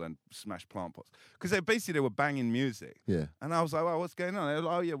soil and smashed plant pots. Because they were banging music. Yeah. And I was like, well, what's going on? They were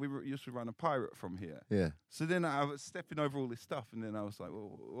like, oh, yeah, we used to run a pirate from here. Yeah. So then I was stepping over all this stuff, and then I was like,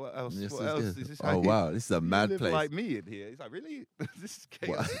 well, what else? This what else? Is this wow, this is a mad place. Like me in here. He's like, really? This is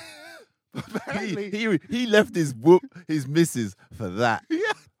chaos. he left his missus for that.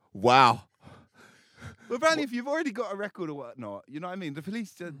 Yeah. Wow. But apparently, if you've already got a record or whatnot, you know what I mean? The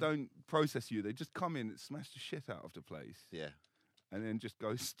police don't process you. They just come in and smash the shit out of the place. Yeah. And then just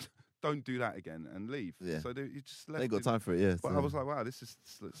go, don't do that again, and leave. Yeah. So you just left. They got time for it, yeah. But I was like, wow,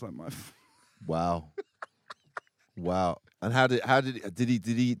 it's like my... Wow. Wow. And how did he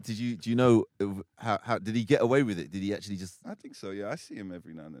do you know how did he get away with it? Did he actually just... I think so, yeah. I see him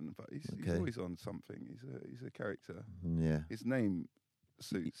every now and then, but he's always on something. He's a character. Yeah. His name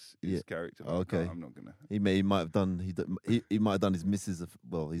suits his character. Okay. I'm not gonna. He might have done his missus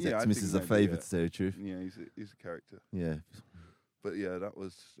his ex-missus a favour, to say the truth. Yeah, he's a character. Yeah. But yeah, that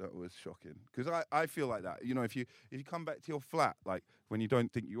was shocking, because I feel like that. If you come back to your flat like when you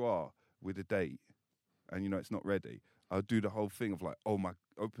don't think you are with a date, and it's not ready, I'll do the whole thing of like,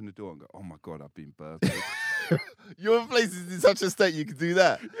 open the door and go, oh my God, I've been burgled. Your place is in such a state you can do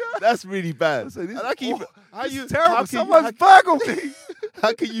that. Yeah. That's really bad. So terrible. Someone's burgled me.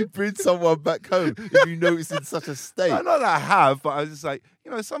 How can you bring someone back home if you know it's in such a state? I know that I have, but I was just like,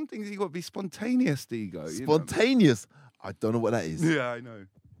 some things you got to be spontaneous, Dego. Spontaneous? I don't know what that is. Yeah, I know.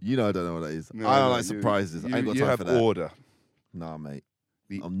 I don't know what that is. I don't like surprises. I ain't got time for that. You have order. Nah, mate.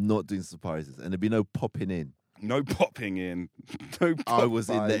 I'm not doing surprises. And there'd be no popping in. No popping in. No pop I was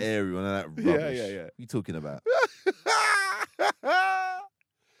in the area when that rubbish. Yeah. What are you talking about?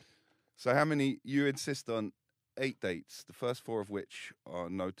 So how many you insist on 8 dates, the first 4 of which are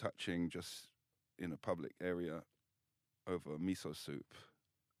no touching, just in a public area over miso soup.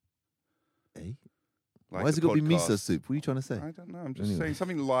 Eh? Like Why has it got to be miso soup? What are you trying to say? I don't know. I'm just saying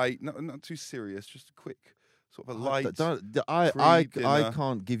something light, not too serious, just a quick sort of a light. I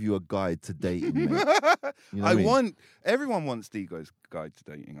can't give you a guide to dating, mate. You know everyone wants Dego's guide to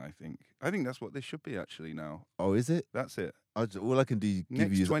dating. I think that's what this should be actually now. Oh, is it? That's it. All I can do Next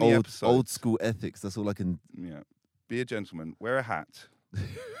give you is old school ethics. That's all I can. Yeah, be a gentleman. Wear a hat.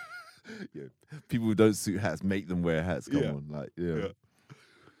 Yeah. People who don't suit hats, make them wear hats. Come on,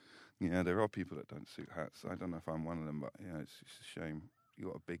 Yeah, there are people that don't suit hats. I don't know if I'm one of them, but yeah, it's a shame. You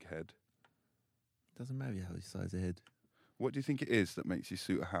got a big head. Doesn't matter how you size a head. What do you think it is that makes you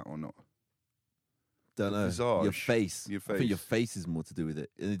suit a hat or not? Don't know. Visage. Your face. I think your face is more to do with it.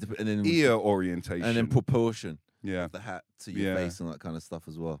 And then ear orientation. And then proportion. Yeah. Of the hat to your face and that kind of stuff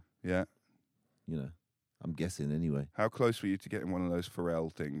as well. Yeah. You know, I'm guessing anyway. How close were you to getting one of those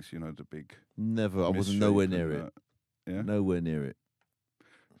Pharrell things, you know, the big... Never. I wasn't nowhere near it. Yeah? Nowhere near it.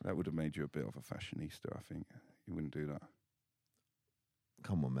 That would have made you a bit of a fashionista, I think. You wouldn't do that.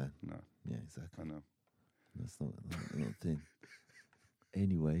 Come on, man. No. Yeah, exactly. I know. That's not a thing.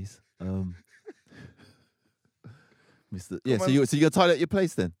 Anyways, Mr. Yeah, so you're gonna tie at your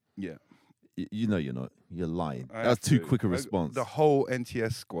place then? Yeah. You know you're not. You're lying. That's too quick a response. The whole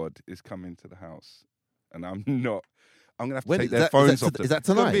NTS squad is coming to the house, and I'm not. I'm gonna have to take their phones off them. Is that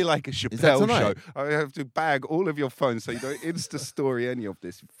tonight? It's gonna be like a Chappelle show. I have to bag all of your phones so you don't Insta story any of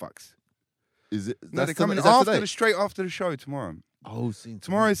this, you fucks. Is it? No, they're coming straight after the show tomorrow. Oh,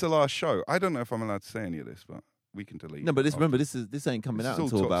 tomorrow is the last show. I don't know if I'm allowed to say any of this, but we can delete. No, but remember, this ain't coming out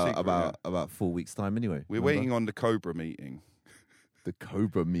until about 4 weeks time anyway. We're waiting on the Cobra meeting. The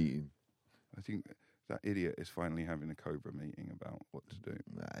Cobra meeting. I think that idiot is finally having a Cobra meeting about what to do.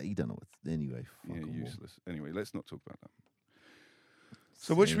 Nah, he don't know what. Anyway, useless. Anyway, let's not talk about that.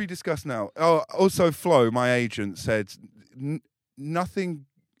 So what should we discuss now? Oh, also Flo, my agent, said nothing.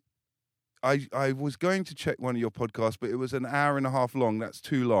 I was going to check one of your podcasts, but it was an hour and a half long. That's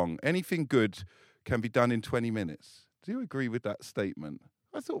too long. Anything good can be done in 20 minutes. Do you agree with that statement?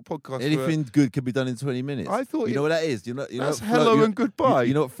 I thought podcasts anything good can be done in 20 minutes. I thought you know what that is. That's hello and goodbye.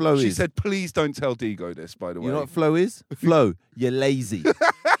 You know what flow is. She said, "Please don't tell Dego this." By the way, you know what flow is? Flow. You're lazy.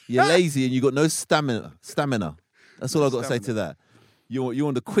 You're lazy, and you got no stamina. That's all I've got to say to that. You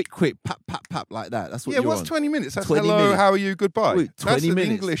want the quick, pap, like that. That's what you're on. Yeah, what's 20 minutes? That's 20 hello, minutes. How are you, goodbye. Wait, 20 That's minutes.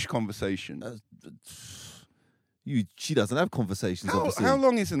 An English conversation. She doesn't have conversations, obviously. How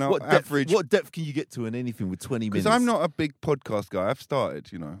long is an average? What depth can you get to in anything with 20 minutes? Because I'm not a big podcast guy. I've started,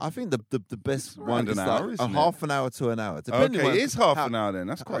 you know. I think the best one is an hour, isn't it? Half an hour to an hour. Okay, it is half an hour then.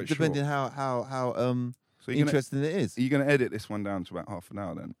 That's quite short. Depending how interesting it is. Are you going to edit this one down to about half an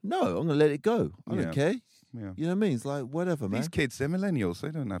hour then? No, I'm going to let it go. I don't care. Yeah. You know what I mean? It's like, whatever, man. These kids, they're millennials. They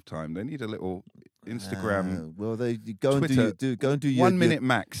don't have time. They need a little Instagram. Well, they go Twitter, and do your 1 minute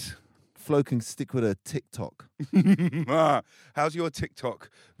max. Flo can stick with a TikTok. How's your TikTok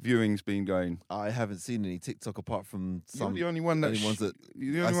viewings been going? I haven't seen any TikTok apart from some. You're the only one that's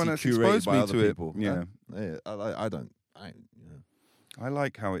exposed me to it. People. Yeah, I don't. I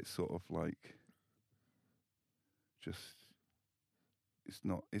like how it's sort of like just.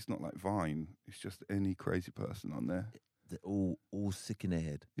 It's not like Vine. It's just any crazy person on there. They're all sick in their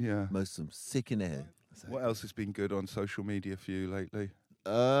head. Yeah, most of them sick in their head. What else has been good on social media for you lately?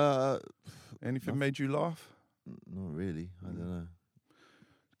 Anything made you laugh? Not really. I don't know.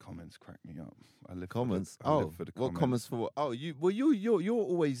 Comments crack me up. I live comments. I live for the what comments for what? Oh, you're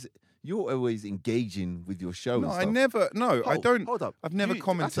always engaging with your show. No, and stuff. I never. No, I don't. Hold up. I've never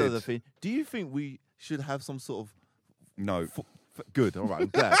commented. That's another thing. Do you think we should have some sort of no? Good. All right. I'm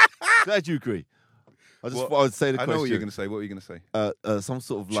glad. Glad you agree. I just thought I would say the question. I know what you're going to say. What are you going to say? Some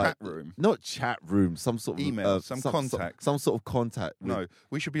sort of chat room. Not chat room. Some sort of email. Some contact. Some sort of contact. No,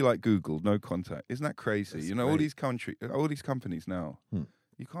 we should be like Google. No contact. Isn't that crazy? That's great. All these companies now.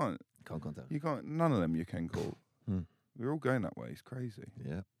 You can't contact. You can't. None of them you can call. We're all going that way. It's crazy.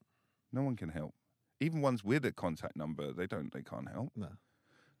 Yeah. No one can help. Even ones with a contact number, they can't help. No.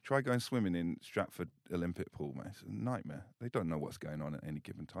 Try going swimming in Stratford Olympic pool, mate. It's a nightmare. They don't know what's going on at any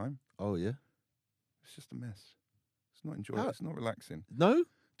given time. Oh, yeah? It's just a mess. It's not enjoyable. It's not relaxing. No?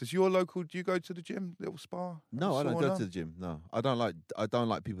 Do you go to the gym, little spa? No, I don't go to the gym. No. I don't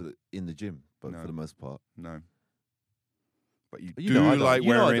like people in the gym, but for the most part. No. But you do like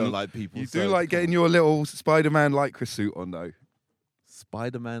wearing... I don't like people. You do like getting your little Spider-Man Lycra suit on, though.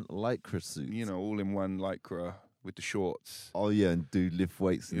 Spider-Man Lycra suit? You know, all in one Lycra. With the shorts. Oh, yeah, and do lift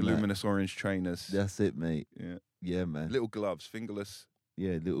weights. The luminous orange trainers. That's it, mate. Yeah. Yeah, man. Little gloves, fingerless.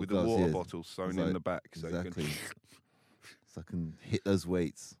 little with gloves, the water bottle sewn in the back. Exactly. So I can hit those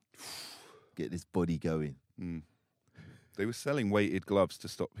weights, get this body going. Mm. They were selling weighted gloves to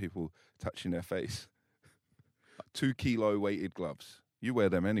stop people touching their face. 2 kilo weighted gloves. You wear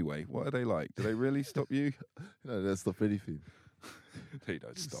them anyway. What are they like? Do they really stop you? No, they don't stop anything. They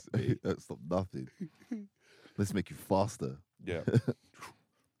don't stop me. They don't stop nothing. Let's make you faster. Yeah.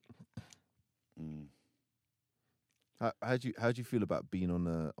 How do you feel about being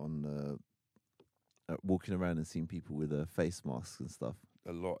on walking around and seeing people with face masks and stuff?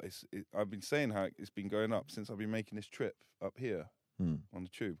 A lot. I've been saying how it's been going up since I've been making this trip up here on the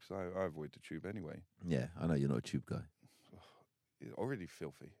tube, because I avoid the tube anyway. Yeah, I know you're not a tube guy. It's already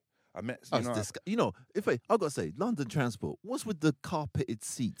filthy. I met, I've got to say, London transport, what's with the carpeted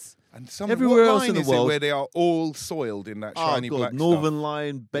seats? And everywhere else in the world, where they are all soiled in that shiny black Northern stuff.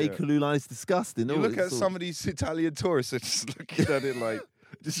 Line, Bakerloo Line is disgusting. You look at some of these Italian tourists, are just looking at it like,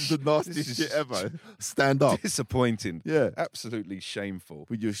 this is the nastiest shit ever. Stand up. Disappointing. Yeah. Absolutely shameful.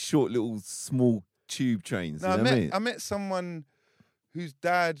 With your short little small tube trains. No, you know what I mean? I met someone whose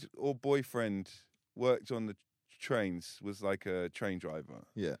dad or boyfriend worked on the trains, was like a train driver.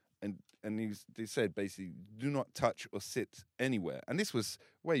 Yeah. And they said basically, do not touch or sit anywhere. And this was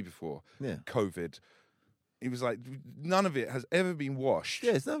way before COVID. He was like, none of it has ever been washed.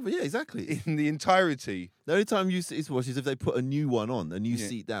 Yeah, exactly. In the entirety. The only time you see it's washed is if they put a new one on, a new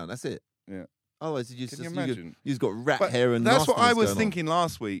seat down. That's it. Yeah. Otherwise, Can you imagine? You've got rat hair and that's what I was going thinking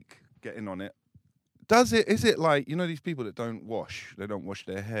last week, getting on it. Is it like, these people that don't wash? They don't wash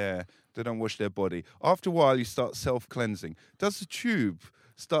their hair. They don't wash their body. After a while, you start self-cleansing. Does the tube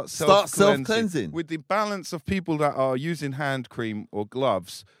start self-cleansing? With the balance of people that are using hand cream or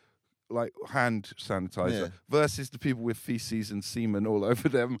gloves, like hand sanitizer, versus the people with feces and semen all over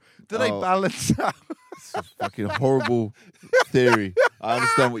them. Do they balance out? It's a fucking horrible theory. I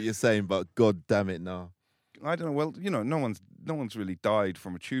understand what you're saying, but God damn it, no. I don't know. Well, no one's really died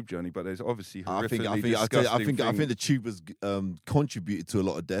from a tube journey, but there's obviously horrifically disgusting I think the tube has contributed to a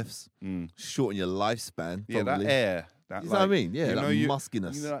lot of deaths, shorten your lifespan. Yeah, probably. that air. You know what I mean? Yeah, that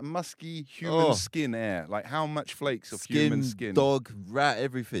muskiness. That musky human skin air. Like how much flakes of human skin? Dog, rat,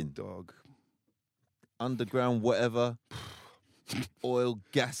 everything. Dog. Underground, whatever. Oil,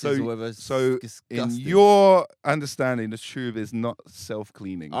 gases, or whatever. So in your understanding, the tube is not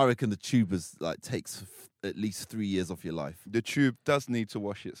self-cleaning. I reckon the tube takes at least 3 years off your life. The tube does need to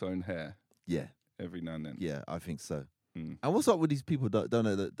wash its own hair. Yeah. Every now and then. Yeah, I think so. And what's up with these people that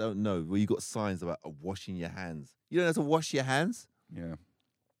don't know where you got signs about washing your hands? You don't have to wash your hands? Yeah.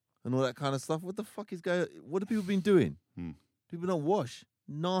 And all that kind of stuff. What the fuck is going? What have people been doing? People don't wash.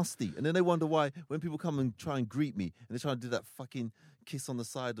 Nasty. And then they wonder why when people come and try and greet me and they try and do that fucking kiss on the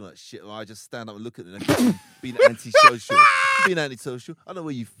side and that shit, I just stand up and look at them and being antisocial. Being antisocial. I don't know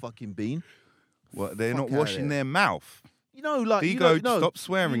where you fucking been. What, they're not washing their mouth? Dego, stop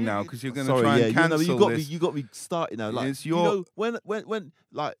swearing now because you're going to try and cancel this. You got me started now. Like, it's your... when I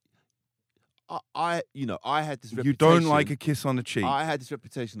had this reputation. You don't like a kiss on the cheek. I had this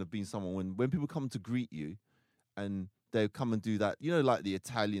reputation of being someone when people come to greet you and they come and do that, like the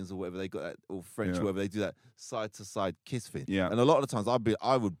Italians or whatever, they got that, or French or whatever, they do that side to side kiss thing. Yeah. And a lot of the times I'd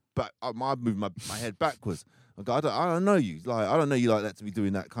move my head backwards. I go, I don't know you. Like, I don't know you like that to be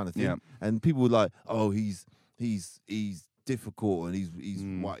doing that kind of thing. Yeah. And people were like, oh, he's difficult and he's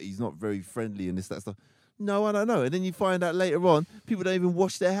white, he's not very friendly and that stuff. No, I don't know. And then you find out later on, people don't even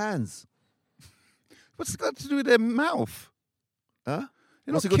wash their hands. What's that to do with their mouth? Huh?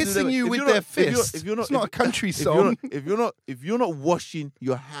 They're not kissing you with their fists. It's not a country song. If you're not washing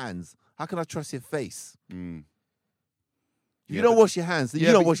your hands, how can I trust your face? You don't wash your hands, then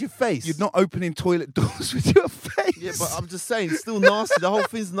you don't wash your face. You're not opening toilet doors with your face. Yeah, but I'm just saying, it's still nasty. The whole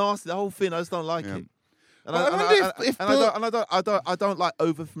thing's nasty. The whole thing, I just don't like it. And I don't like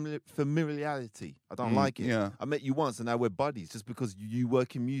over familiarity. I don't like it. Yeah. I met you once, and now we're buddies just because you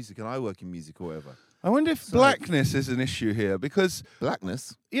work in music and I work in music or whatever. I wonder if blackness is an issue here because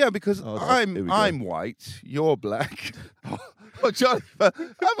blackness. Yeah, because I'm white. You're black. Oh, Charlie, am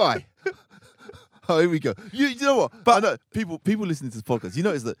I? Oh, here we go. You know what? But I know people listening to this podcast, you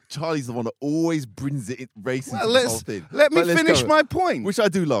notice that Charlie's the one that always brings it racing to the whole thing. Let me finish my point. Which I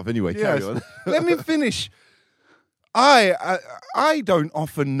do love anyway. Yes. Carry on. Let me finish. I don't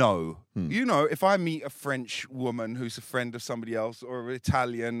often know. If I meet a French woman who's a friend of somebody else, or an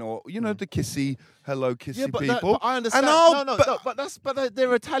Italian, or the kissy people. But I understand. But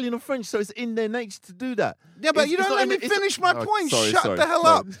they're Italian or French, so it's in their nature to do that. Yeah, but you don't let me finish my point. Shut the hell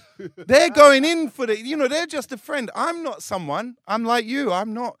up. They're going in for they're just a friend. I'm not someone. I'm like you.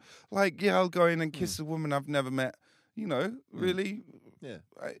 I'm not like, I'll go in and kiss a woman I've never met. Really. Yeah.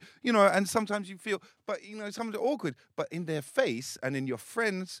 And sometimes you feel, but some are awkward, but in their face and in your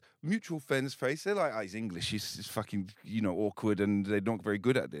mutual friends' face, they're like, he's English, he's fucking, awkward, and they're not very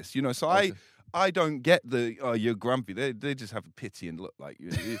good at this, So okay. I don't get the you're grumpy. They just have a pity and look like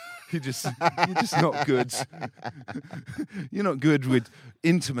you're just not good. You're not good with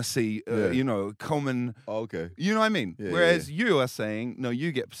intimacy. Common. Oh, okay. You know what I mean? Yeah, Whereas you are saying no,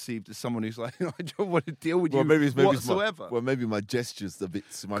 you get perceived as someone who's like, I don't want to deal with you whatsoever. Maybe my gestures a bit.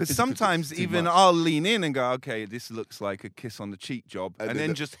 Because sometimes even I'll lean in and go, okay, this looks like a kiss on the cheek job, and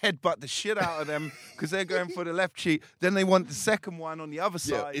then just headbutt the shit out of them because they're going for the left cheek. Then they want the second one on the other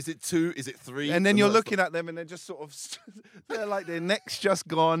side. Is it 2? Is it 3? And then you're looking at them and they're just sort of, they're like their neck's just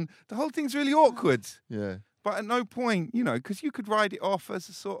gone. The whole thing's really awkward. Yeah. But at no point, because you could ride it off as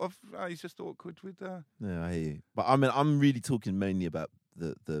a sort of, he's just awkward with. Yeah, I hear you. But I mean, I'm really talking mainly about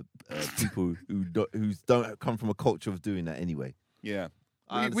the people who don't come from a culture of doing that anyway. Yeah.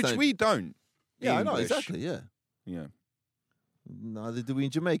 Which we don't. Yeah, I know, exactly, yeah. Yeah. Neither do we in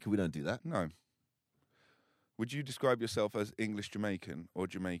Jamaica. We don't do that. No. Would you describe yourself as English Jamaican or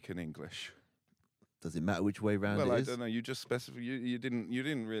Jamaican English? Does it matter which way round it is? Well, I don't know. You just specify. You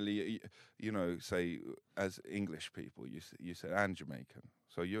didn't really, say as English people. You said and Jamaican.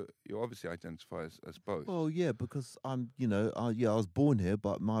 So you obviously identify as both. Well, yeah, because I'm, I was born here,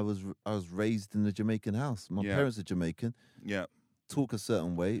 but I was raised in a Jamaican house. My parents are Jamaican. Yeah. Talk a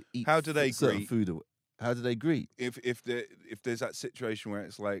certain way. Eat How do they certain greet? Food. How do they greet? If there's that situation where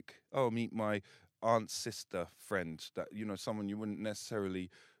it's like, meet my aunt's sister friend, that someone you wouldn't necessarily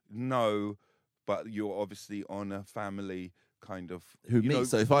know, but you're obviously on a family kind of who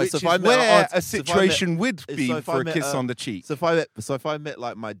meets. So if I met a situation would be for a kiss on the cheek. So if I met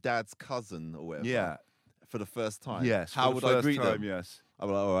like my dad's cousin or whatever, for the first time, yes, how would I greet them? Yes, I'd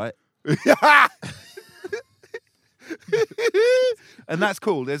be like, all right. And that's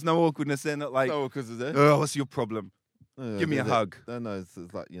cool. There's no awkwardness. They're not like, no awkwardness there. Oh, what's your problem? Give me a hug. No, it's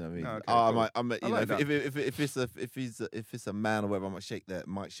like what I mean. Okay, cool. If it's a man or whatever, I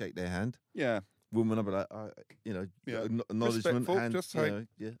might shake their hand. Yeah. Woman, I'll be like, acknowledgement, hand, just hi.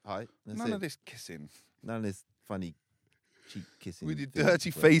 Hi. None of this kissing. None of this funny cheek kissing. With your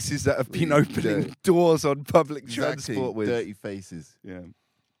dirty faces that have been opening doors on public transport with. Dirty faces. Yeah.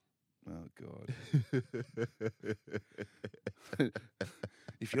 Oh, God.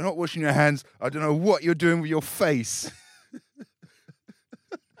 If you're not washing your hands, I don't know what you're doing with your face.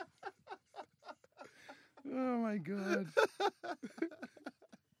 Oh, my God.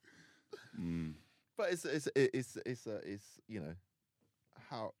 But it's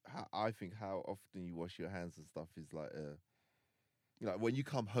how I think how often you wash your hands and stuff is like when you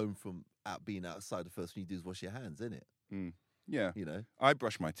come home from being outside, the first thing you do is wash your hands, isn't it? Yeah. I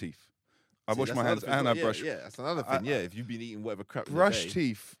brush my teeth. I wash my hands and I brush. Yeah, that's another thing. If you've been eating whatever crap. Brush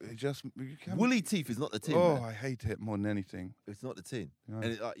teeth. Woolly teeth is not the tin. Oh, man. I hate it more than anything. It's not the tin. Yeah.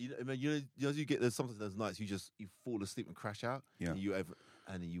 And you get there's sometimes those nights you fall asleep and crash out. Yeah.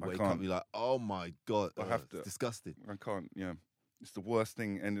 And then you wake up and you're like, oh my God, I have to. It's disgusting. I can't. Yeah, it's the worst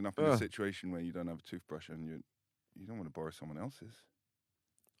thing. Ending up in a situation where you don't have a toothbrush and you don't want to borrow someone else's.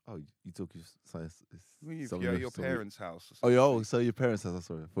 Oh, you talk your parents' house. So your parents' house.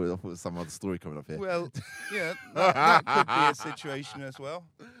 Sorry, I thought there was some other story coming up here. Well, yeah, that could be a situation as well.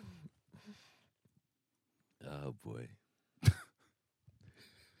 Oh boy.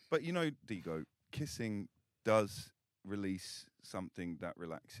 But Dego, kissing does release something that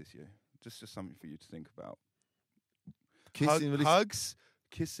relaxes you. Just something for you to think about. Hugs,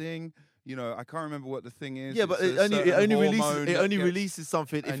 kissing. I can't remember what the thing is. Yeah, but it only releases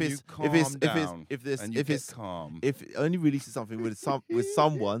something if it only releases something with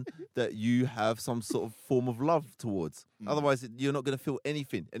someone that you have some sort of form of love towards. Otherwise, you're not going to feel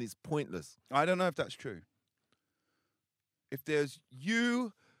anything, and it's pointless. I don't know if that's true. If there's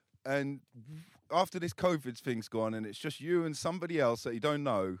you and after this COVID thing's gone and it's just you and somebody else that you don't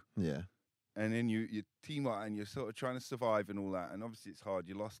know. Yeah. And then you team up and you're sort of trying to survive and all that. And obviously it's hard.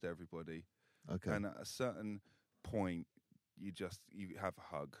 You lost everybody. Okay. And at a certain point, you have a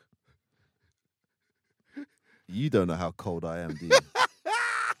hug. You don't know how cold I am, do you?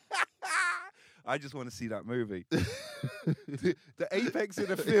 I just want to see that movie. The apex of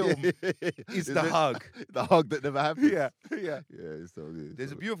the film is the hug. The hug that never happened. Yeah. Yeah, it's so good.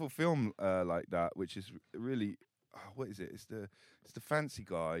 There's a beautiful film like that, which is really, what is it? It's the fancy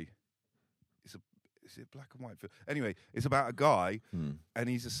guy. Is it black and white film? Anyway, it's about a guy, and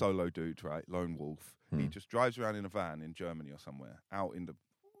he's a solo dude, right? Lone wolf. He just drives around in a van in Germany or somewhere, out in the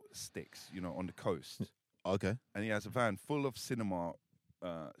sticks, on the coast. Okay. And he has a van full of cinema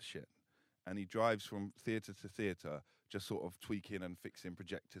shit. And he drives from theatre to theatre, just sort of tweaking and fixing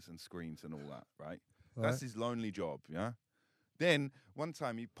projectors and screens and all that, right? That's his lonely job, yeah? Then one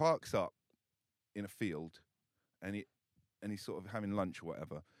time he parks up in a field and he's sort of having lunch or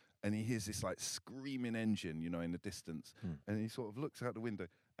whatever, and he hears this like screaming engine, in the distance. And he sort of looks out the window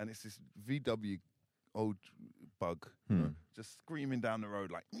and it's this VW old bug just screaming down the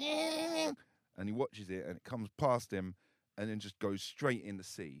road like, and he watches it and it comes past him and then just goes straight in the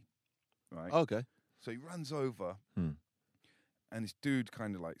sea, right? Okay. So he runs over and this dude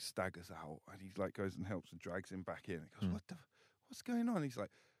kind of like staggers out and he like goes and helps and drags him back in. He goes, what's going on? He's like,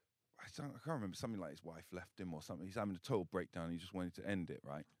 I can't remember, something like his wife left him or something. He's having a total breakdown. He just wanted to end it,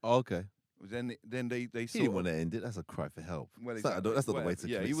 right? Oh, okay. Then they he didn't want to end it. That's a cry for help. Well, exactly. That's not the way to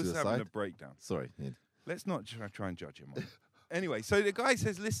commit he was suicide. having a breakdown. Sorry. Let's not try and judge him on it. Anyway, so the guy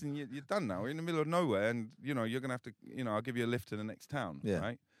says, listen, you're done now. We're in the middle of nowhere and, you're going to have to, I'll give you a lift to the next town,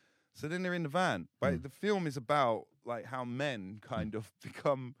 right? So then they're in the van. But the film is about, like, how men kind of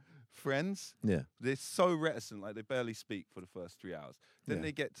become friends. Yeah. They're so reticent, like, they barely speak for the first 3 hours. Then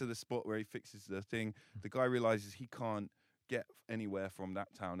they get to the spot where he fixes the thing. The guy realizes he can't get anywhere from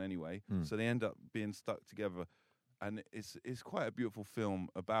that town anyway. So they end up being stuck together. And it's quite a beautiful film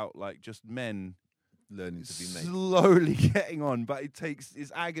about, like, just men learning to be mates. Slowly getting on, but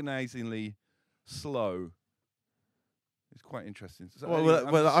it's agonizingly slow. It's quite interesting. So I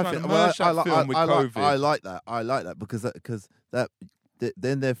like that because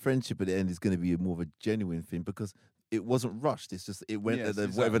then their friendship at the end is going to be more of a genuine thing because it wasn't rushed. It's just it went at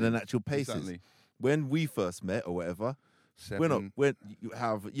whatever the natural pace is. When we first met or whatever, we weren't.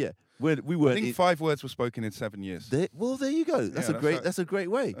 I think 5 words were spoken in 7 years. There you go. That's a great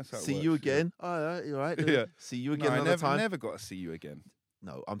way. See you again. All right, you're right. Yeah. See you again another time. I never got to see you again.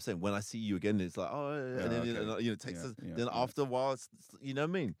 No, I'm saying when I see you again, it's like, and then takes us. Then after a while, you know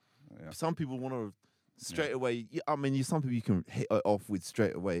what I mean. Yeah. Some people want to straight away. I mean, some people you can hit it off with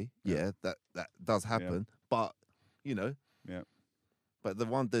straight away. Yeah, that does happen. Yeah. But But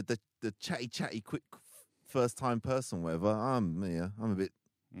the chatty, quick first time person, whatever. I'm a bit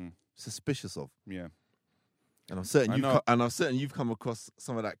suspicious of. Yeah. And I'm certain you've come across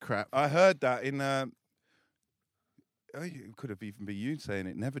some of that crap. I heard that in. It could have even been you saying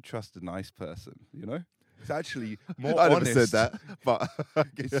it. Never trust a nice person. It's actually more I honest. I never said that, but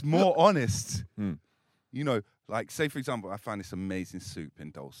it's more honest. Like say for example, I found this amazing soup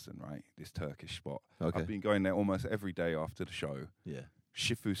in Dalston, right? This Turkish spot. Okay. I've been going there almost every day after the show. Yeah.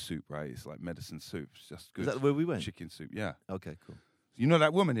 Shifu soup, right? It's like medicine soup. It's just good. Is that where we went? Chicken soup. Yeah. Okay. Cool. You know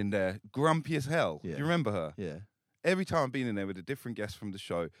that woman in there, grumpy as hell. Yeah. Do you remember her? Yeah. Every time I've been in there with a different guest from the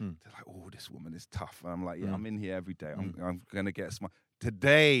show, they're like, "Oh, this woman is tough." And I'm like, "Yeah, I'm in here every day. I'm gonna get smart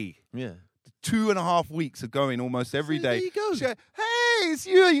today." Yeah. 2.5 weeks of going almost every day. There you go. She said, "Hey, it's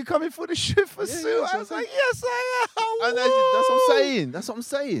you. Are you coming for the Shifu soup?" I was like, "Yes, I am." And that's what I'm saying.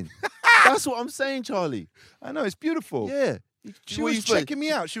 That's what I'm saying, Charlie. I know it's beautiful. Yeah. She was checking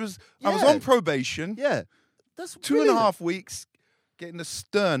me out. I was on probation. Yeah. That's 2.5 weeks, getting the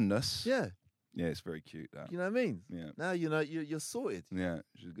sternness. Yeah. Yeah, it's very cute. That. You know what I mean? Yeah. Now you're sorted. Yeah,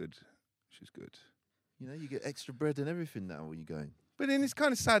 she's good. She's good. You get extra bread and everything now when you're going. But then it's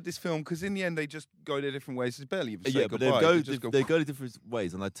kind of sad, this film, because in the end they just go their different ways. It's barely even say but goodbye. they go to different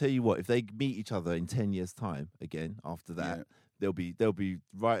ways. And I tell you what, if they meet each other in 10 years' time again after that, they'll be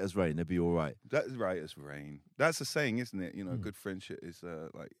right as rain. They'll be all right. That is right as rain. That's the saying, isn't it? Good friendship is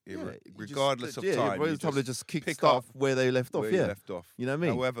regardless of time. You just kick off where they left off. You left off. You know what I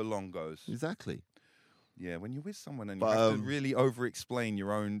mean? However long goes. Exactly. Yeah, when you're with someone and you have to really over-explain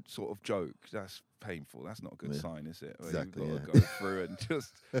your own sort of joke, that's painful. That's not a good sign, is it? Exactly. You've got to go through and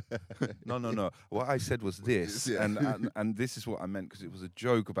just no. What I said was this, and this is what I meant because it was a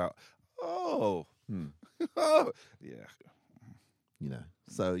joke about. Oh, yeah.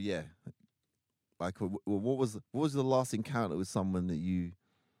 So yeah, like what was the last encounter with someone that you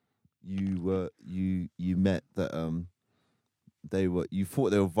met that you thought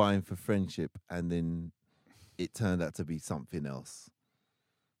they were vying for friendship and then it turned out to be something else.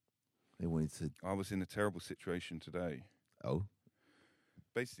 They wanted to. I was in a terrible situation today. Oh.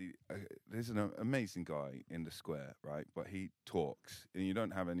 Basically, there's an amazing guy in the square, right? But he talks, and you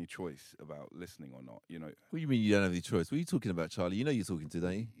don't have any choice about listening or not. What do you mean you don't have any choice? What are you talking about, Charlie? You know you're talking to,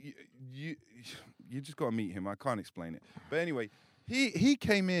 don't you? You just got to meet him. I can't explain it. But anyway, he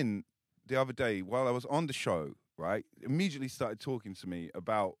came in the other day while I was on the show, right? Immediately started talking to me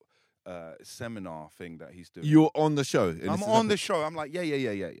about seminar thing that he's doing. You're on the show. I'm on the show. I'm like,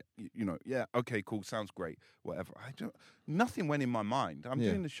 yeah. Okay, cool. Sounds great. Whatever. Nothing went in my mind. I'm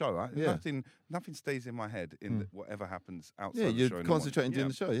doing the show. Nothing stays in my head in whatever happens outside the show. Yeah, you're concentrating doing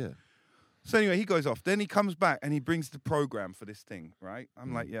the show. Yeah. So anyway, he goes off. Then he comes back and he brings the program for this thing, right?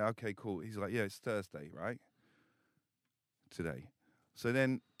 I'm like, yeah, okay, cool. He's like, yeah, it's Thursday, right? Today. So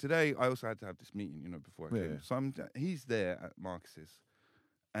then today I also had to have this meeting, before I came. So he's there at Marcus's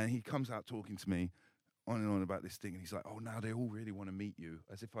and he comes out talking to me on and on about this thing. And he's like, oh, now they all really want to meet you,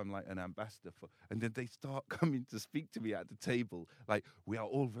 as if I'm like an ambassador for. And then they start coming to speak to me at the table. Like, we are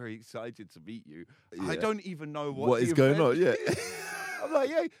all very excited to meet you. Yeah. I don't even know what is going on. Yeah. I'm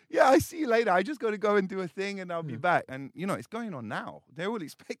like, yeah, I see you later. I just got to go and do a thing and I'll be back. And, it's going on now. They're all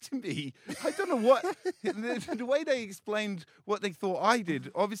expecting me. I don't know what, the way they explained what they thought I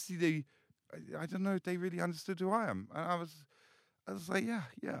did, obviously I don't know if they really understood who I am. And I was like, yeah,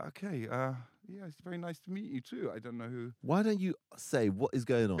 okay. Yeah, it's very nice to meet you too. I don't know who. Why don't you say what is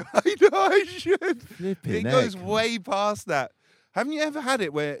going on? I know I should. Flipping it goes way past that. Haven't you ever had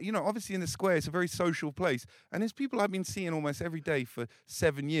it where, obviously in the square, it's a very social place. And there's people I've been seeing almost every day for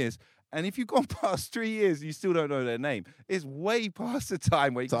 7 years. And if you've gone past 3 years and you still don't know their name, it's way past the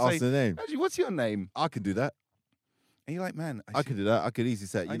time where you can say, their name. Actually, what's your name? I can do that. And you're like, man. I can do that. I could easily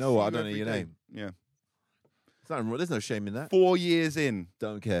say, you know what, I don't know your name. Yeah. There's no shame in that. 4 years in.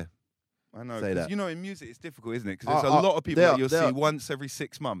 Don't care. I know. Say that. In music, it's difficult, isn't it? Because there's a lot of people that you'll see once every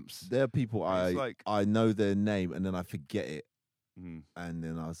 6 months. There are people I know their name and then I forget it. And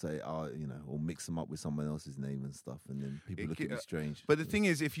then I'll say, or mix them up with someone else's name and stuff, and then people look at me strange. But the thing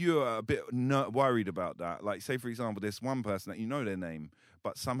is, if you're a bit worried about that, like say for example, there's one person that you know their name,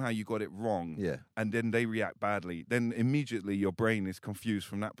 but somehow you got it wrong, and then they react badly, then immediately your brain is confused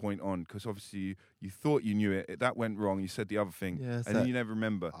from that point on, because obviously you thought you knew it, that went wrong, you said the other thing, and then you never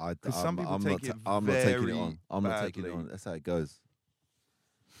remember. Because some people take it I'm very not taking it on. I'm badly. not taking it on. That's how it goes.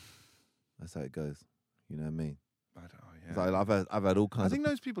 That's how it goes. You know what I mean? Yeah. I've had all kinds. I think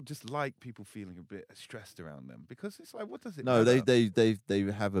those people just like people feeling a bit stressed around them, because it's like, what does it? No, matter? they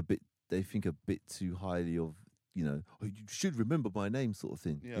have a bit. They think a bit too highly of, oh, you should remember my name, sort of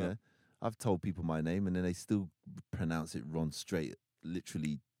thing. Yeah. I've told people my name and then they still pronounce it wrong straight.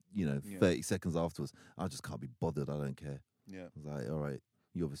 Literally, 30 seconds afterwards. I just can't be bothered. I don't care. Yeah. I was like, all right,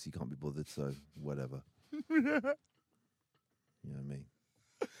 you obviously can't be bothered, so whatever. You know what I mean?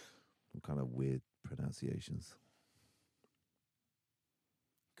 What kind of weird pronunciations?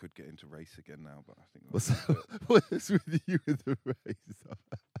 Could get into race again now, but I think what's with you with the race?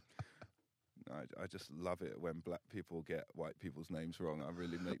 I just love it when black people get white people's names wrong. I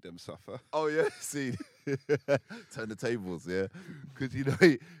really make them suffer. Oh yeah, see, turn the tables, yeah. Because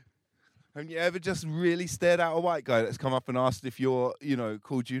haven't you ever just really stared at a white guy that's come up and asked if you're,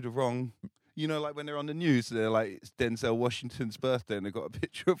 called you the wrong? Like when they're on the news, they're like, it's Denzel Washington's birthday, and they've got a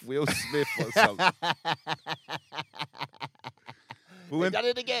picture of Will Smith or something. When done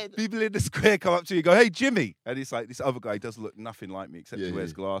it again. People in the square come up to you and go, hey, Jimmy. And it's like, this other guy doesn't look nothing like me, except he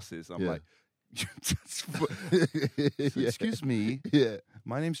wears glasses. I'm like, excuse me. Yeah.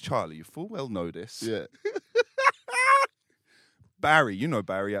 My name's Charlie. You full well know this. Yeah. Barry, you know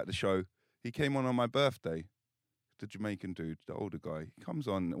Barry at the show. He came on my birthday. The Jamaican dude, the older guy. He comes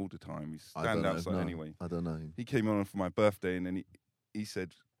on all the time. He's stand outside anyway. I don't know him. He came on for my birthday and then he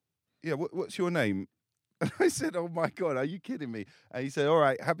said, yeah, what's your name? And I said, oh, my God, are you kidding me? And he said, all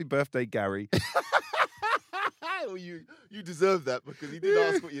right, happy birthday, Gary. Well, you deserve that because he did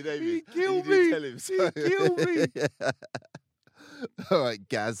ask what your name is. He killed me. He tell him, so. He killed me. All right,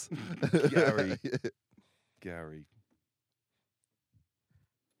 Gaz. Gary. Gary.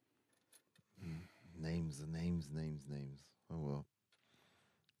 Names. Oh, well.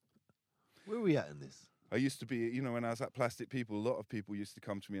 Where are we at in this? I used to be, when I was at Plastic People, a lot of people used to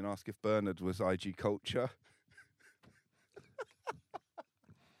come to me and ask if Bernard was IG Culture.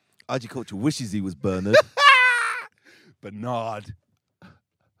 IG Culture wishes he was Bernard. Bernard.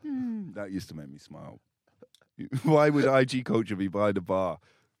 That used to make me smile. Why would IG Culture be by the bar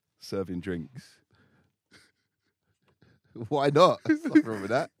serving drinks? Why not? What's wrong with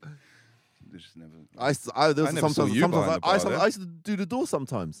that? Just never. I used to do the door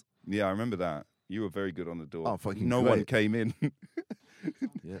sometimes. Yeah, I remember that. You were very good on the door. Oh, fucking no great. one came in.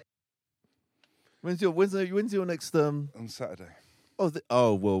 Yeah. When's your next on Saturday?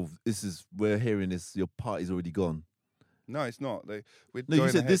 Well, we're hearing this. Your party's already gone. No, it's not. You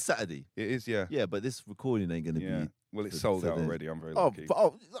said this Saturday. It is, yeah. Yeah, but this recording ain't going to be. Well, it's sold out already. I'm very lucky.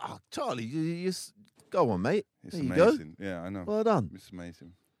 Charlie, you go on, mate. It's there amazing. You go. Yeah, I know. Well done. It's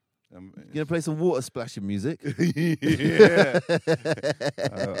amazing. You're going to play some water splashing music? Yeah.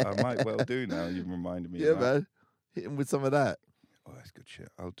 I might well do now. You've reminded me of that. Yeah, man. Hit him with some of that. Oh, that's good shit.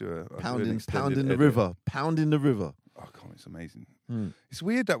 I'll do a pounding the river. Pounding the river. Oh, God, it's amazing. It's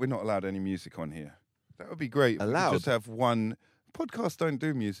weird that we're not allowed any music on here. That would be great. Allowed? Just have one Podcasts don't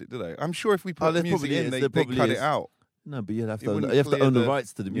do music, do they? I'm sure if we put music in, they cut it out. No, but you have to own the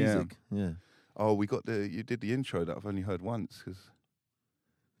rights to the music. Yeah. Oh, you did the intro that I've only heard once because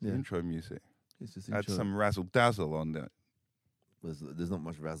the intro music. It's just had some razzle dazzle on there. There's not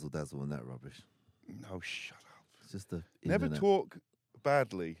much razzle dazzle in that rubbish. No, shut up. It's just the never talk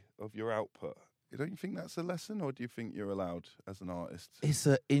badly of your output. Don't you think that's a lesson, or do you think you're allowed as an artist? It's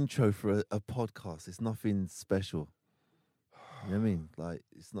an intro for a podcast. It's nothing special. You know what I mean? Like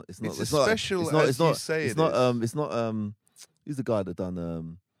it's not. It's special as you say it is. It's not. Who's the guy that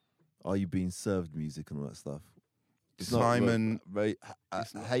done Are You Being Served music and all that stuff? It's Simon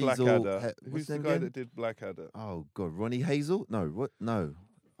Hazel. Who's the guy that did Blackadder? Oh God, Ronnie Hazel? No, what? No.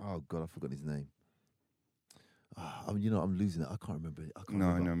 Oh God, I forgot his name. I'm losing it. I can't remember it. I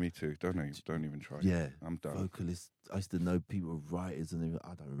know, me too. Don't even try. Yeah, I'm done. Vocalists. I used to know people, writers, and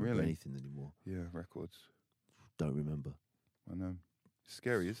I don't remember anything anymore. Yeah, records. Don't remember. I know. It's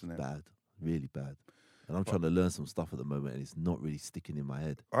scary, isn't it? Bad, really bad. And I'm trying to learn some stuff at the moment, and it's not really sticking in my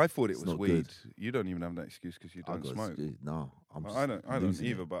head. I thought it was weed. Good. You don't even have that excuse because you don't smoke. No, I don't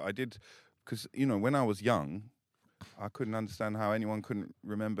either. But I did because when I was young, I couldn't understand how anyone couldn't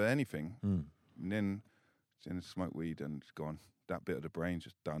remember anything. And then smoke weed and gone. That bit of the brain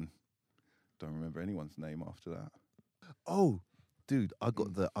just done. Don't remember anyone's name after that. Oh, dude, I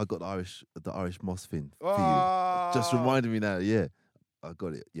got the Irish moss thing for you. Just reminded me now. Yeah, I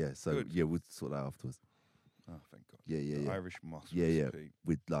got it. Yeah, so good. Yeah, we'll sort that out afterwards. Oh, thank God. Yeah. Irish moss. Yeah. Recipe.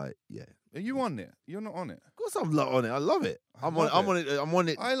 With Are you on it? You're not on it. Of course, I'm on it. I love it. I'm on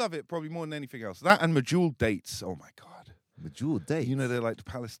it. I love it probably more than anything else. That and Medjool dates. Oh my God. Medjool dates. They're like the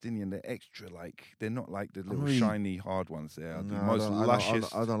Palestinian. They're extra. They're not like the little shiny hard ones. They are the most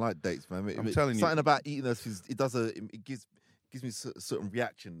luscious. I don't like dates, man. I'm telling you, something about eating those. It gives me a certain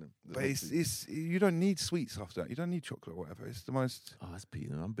reaction. But it's you don't need sweets after that. You don't need chocolate or whatever. It's the most. Oh, that's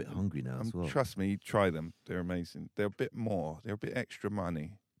Peter. I'm a bit hungry now as well. Trust me, try them. They're amazing. They're a bit more. They're a bit extra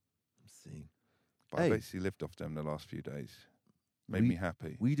money. See, but I basically lived off them the last few days. Made me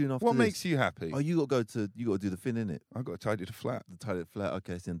happy. What are you doing after What this? makes you happy? Oh, you got to do the thing, innit? I got to tidy the flat.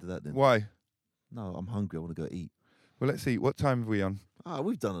 Okay, it's the end of that then. Why? No, I'm hungry. I want to go eat. Well, let's see. What time are we on?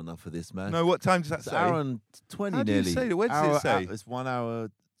 We've done enough of this, man. No, what time does that say? It's hour and 20 How nearly. Do you say? Where does it say? It's 1 hour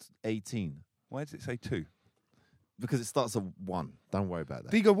 18. Why does it say 2? Because it starts at 1. Don't worry about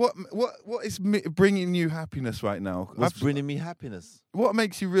that. Digo, what is bringing you happiness right now? What's bringing me happiness? What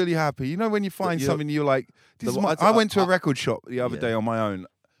makes you really happy? You know when you find something you're like, I went to a record shop the other day on my own,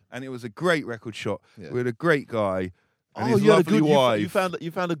 and it was a great record shop with a great guy and his lovely wife. You found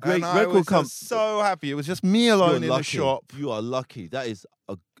a great record company. I was so happy. It was just me alone in the shop. You are lucky. That is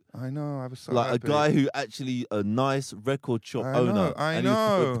I know. I was so like happy. A guy who actually a nice record shop owner. I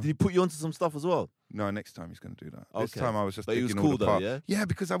know. Did he put you onto some stuff as well? No, next time he's going to do that. Okay. This time I was just but thinking he was cool though, yeah? Yeah,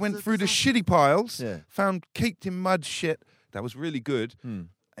 because I went through the shitty piles, found caked in mud shit that was really good.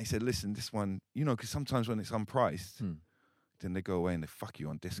 I said, listen, this one, because sometimes when it's unpriced, then they go away and they fuck you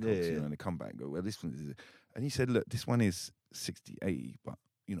on discounts, and they come back and go, well, this one is... And he said, look, this one is 60, 80, but,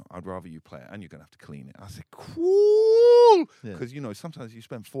 I'd rather you play it and you're going to have to clean it. I said, cool! Because, sometimes you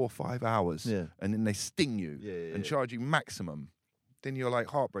spend 4 or 5 hours and then they sting you and charge you maximum. Then you're like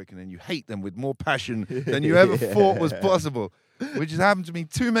heartbroken and you hate them with more passion than you ever thought was possible, which has happened to me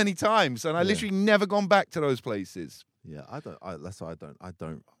too many times. And I literally never gone back to those places. Yeah, that's why I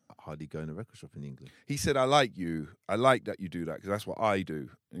don't hardly go in a record shop in England. He said, I like you. I like that you do that because that's what I do.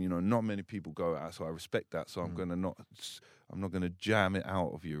 And, not many people go out, so I respect that. So I'm not going to jam it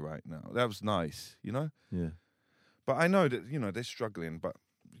out of you right now. That was nice, Yeah. But I know that, they're struggling, but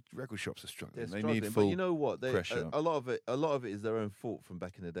record shops are struggling. They need full but you know what? pressure. A lot of it is their own fault from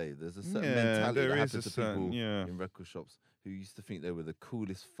back in the day. There's a certain mentality that happens to people in record shops who used to think they were the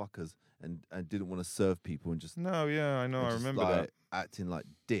coolest fuckers and didn't want to serve people and just... No, yeah, I know. I remember that. Acting like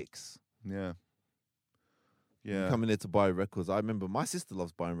dicks. Yeah. Yeah. Coming there to buy records. I remember my sister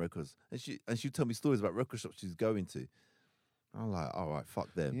loves buying records. And she'd tell me stories about record shops she's going to. I'm like, all right,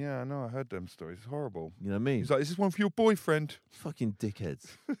 fuck them. Yeah, I know. I heard them stories. It's horrible. You know what I mean? He's like, this is one for your boyfriend. Fucking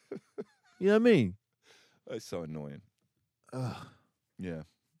dickheads. You know what I mean? It's so annoying. Ugh. Yeah.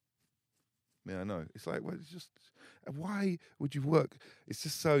 Yeah, I know. It's like, well, it's just, why would you work? It's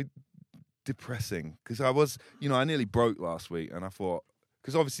just so depressing. Because I nearly broke last week and I thought,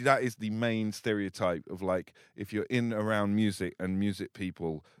 because obviously that is the main stereotype of like, if you're in around music and music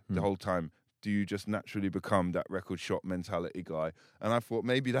people the whole time, do you just naturally become that record shop mentality guy? And I thought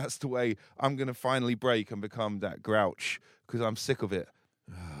maybe that's the way I'm going to finally break and become that grouch because I'm sick of it.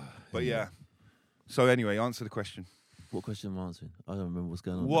 But yeah. So anyway, answer the question. What question am I answering? I don't remember what's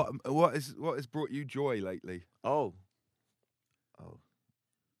going on. What has brought you joy lately? Oh. Oh.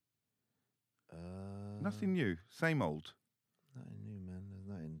 Nothing new. Same old. Nothing new, man. There's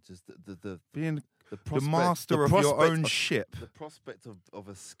nothing. Just the being the master of your own ship. The prospect of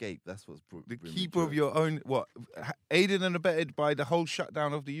escape. That's what's the keeper of your own. What? Aided and abetted by the whole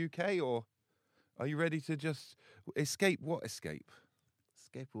shutdown of the UK, or are you ready to just escape? What escape?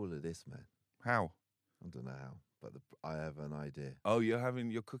 Escape all of this, man. How? I don't know how, but I have an idea. Oh,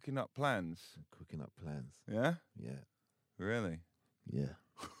 you're cooking up plans. I'm cooking up plans. Yeah. Yeah. Really? Yeah.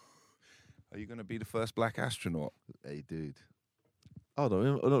 Are you going to be the first black astronaut? Hey, dude. Hold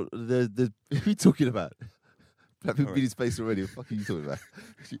on. Who are you talking about? Black people been in space already. What the fuck are you talking about?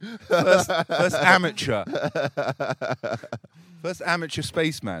 first amateur. First amateur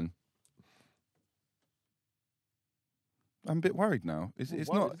spaceman. I'm a bit worried now.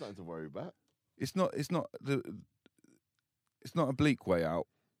 It's not something to worry about. It's not a bleak way out.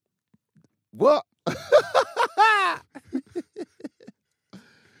 What?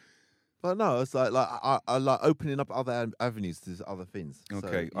 But no, it's like I like opening up other avenues to other things.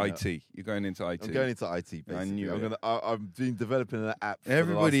 Okay, so, IT. You're going into IT. I'm going into IT. Basically, I knew I've been developing an app.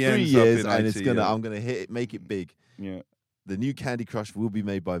 Everybody for the last 3 ends years, up in and IT, I'm gonna hit it, make it big. Yeah. The new Candy Crush will be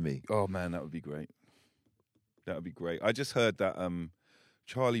made by me. Oh man, that would be great. That would be great. I just heard that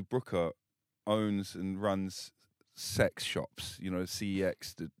Charlie Brooker owns and runs sex shops. You know,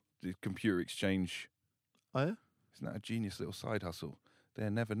 CEX, the computer exchange. Oh yeah. Isn't that a genius little side hustle? They're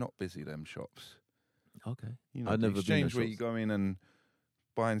never not busy, them shops. Okay. You know, I've never exchange been where you go in and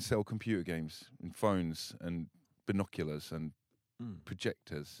buy and sell computer games and phones and binoculars and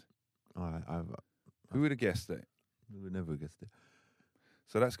projectors. Who would have guessed it? We would never have guessed it.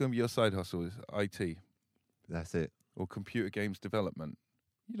 So that's going to be your side hustle, is IT. That's it. Or computer games development.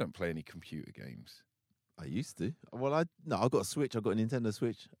 You don't play any computer games. I used to. Well, I've got a Switch. I've got a Nintendo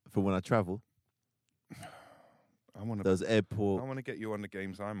Switch for when I travel. Those airport. I want to get you on the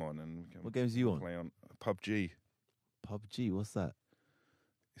games I'm on. And what games are you on? Play on PUBG. PUBG, what's that?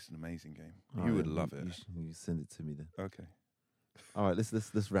 It's an amazing game. You would love it. You send it to me then. Okay. All right, let's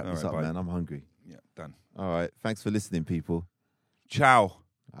wrap this up, man. I'm hungry. Yeah, done. All right, thanks for listening, people. Ciao.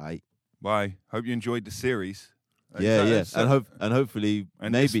 All right. Bye. Hope you enjoyed the series. Yeah. And hopefully,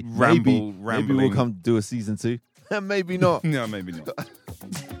 maybe rambling. we'll come do a season 2. Maybe not. No, maybe not.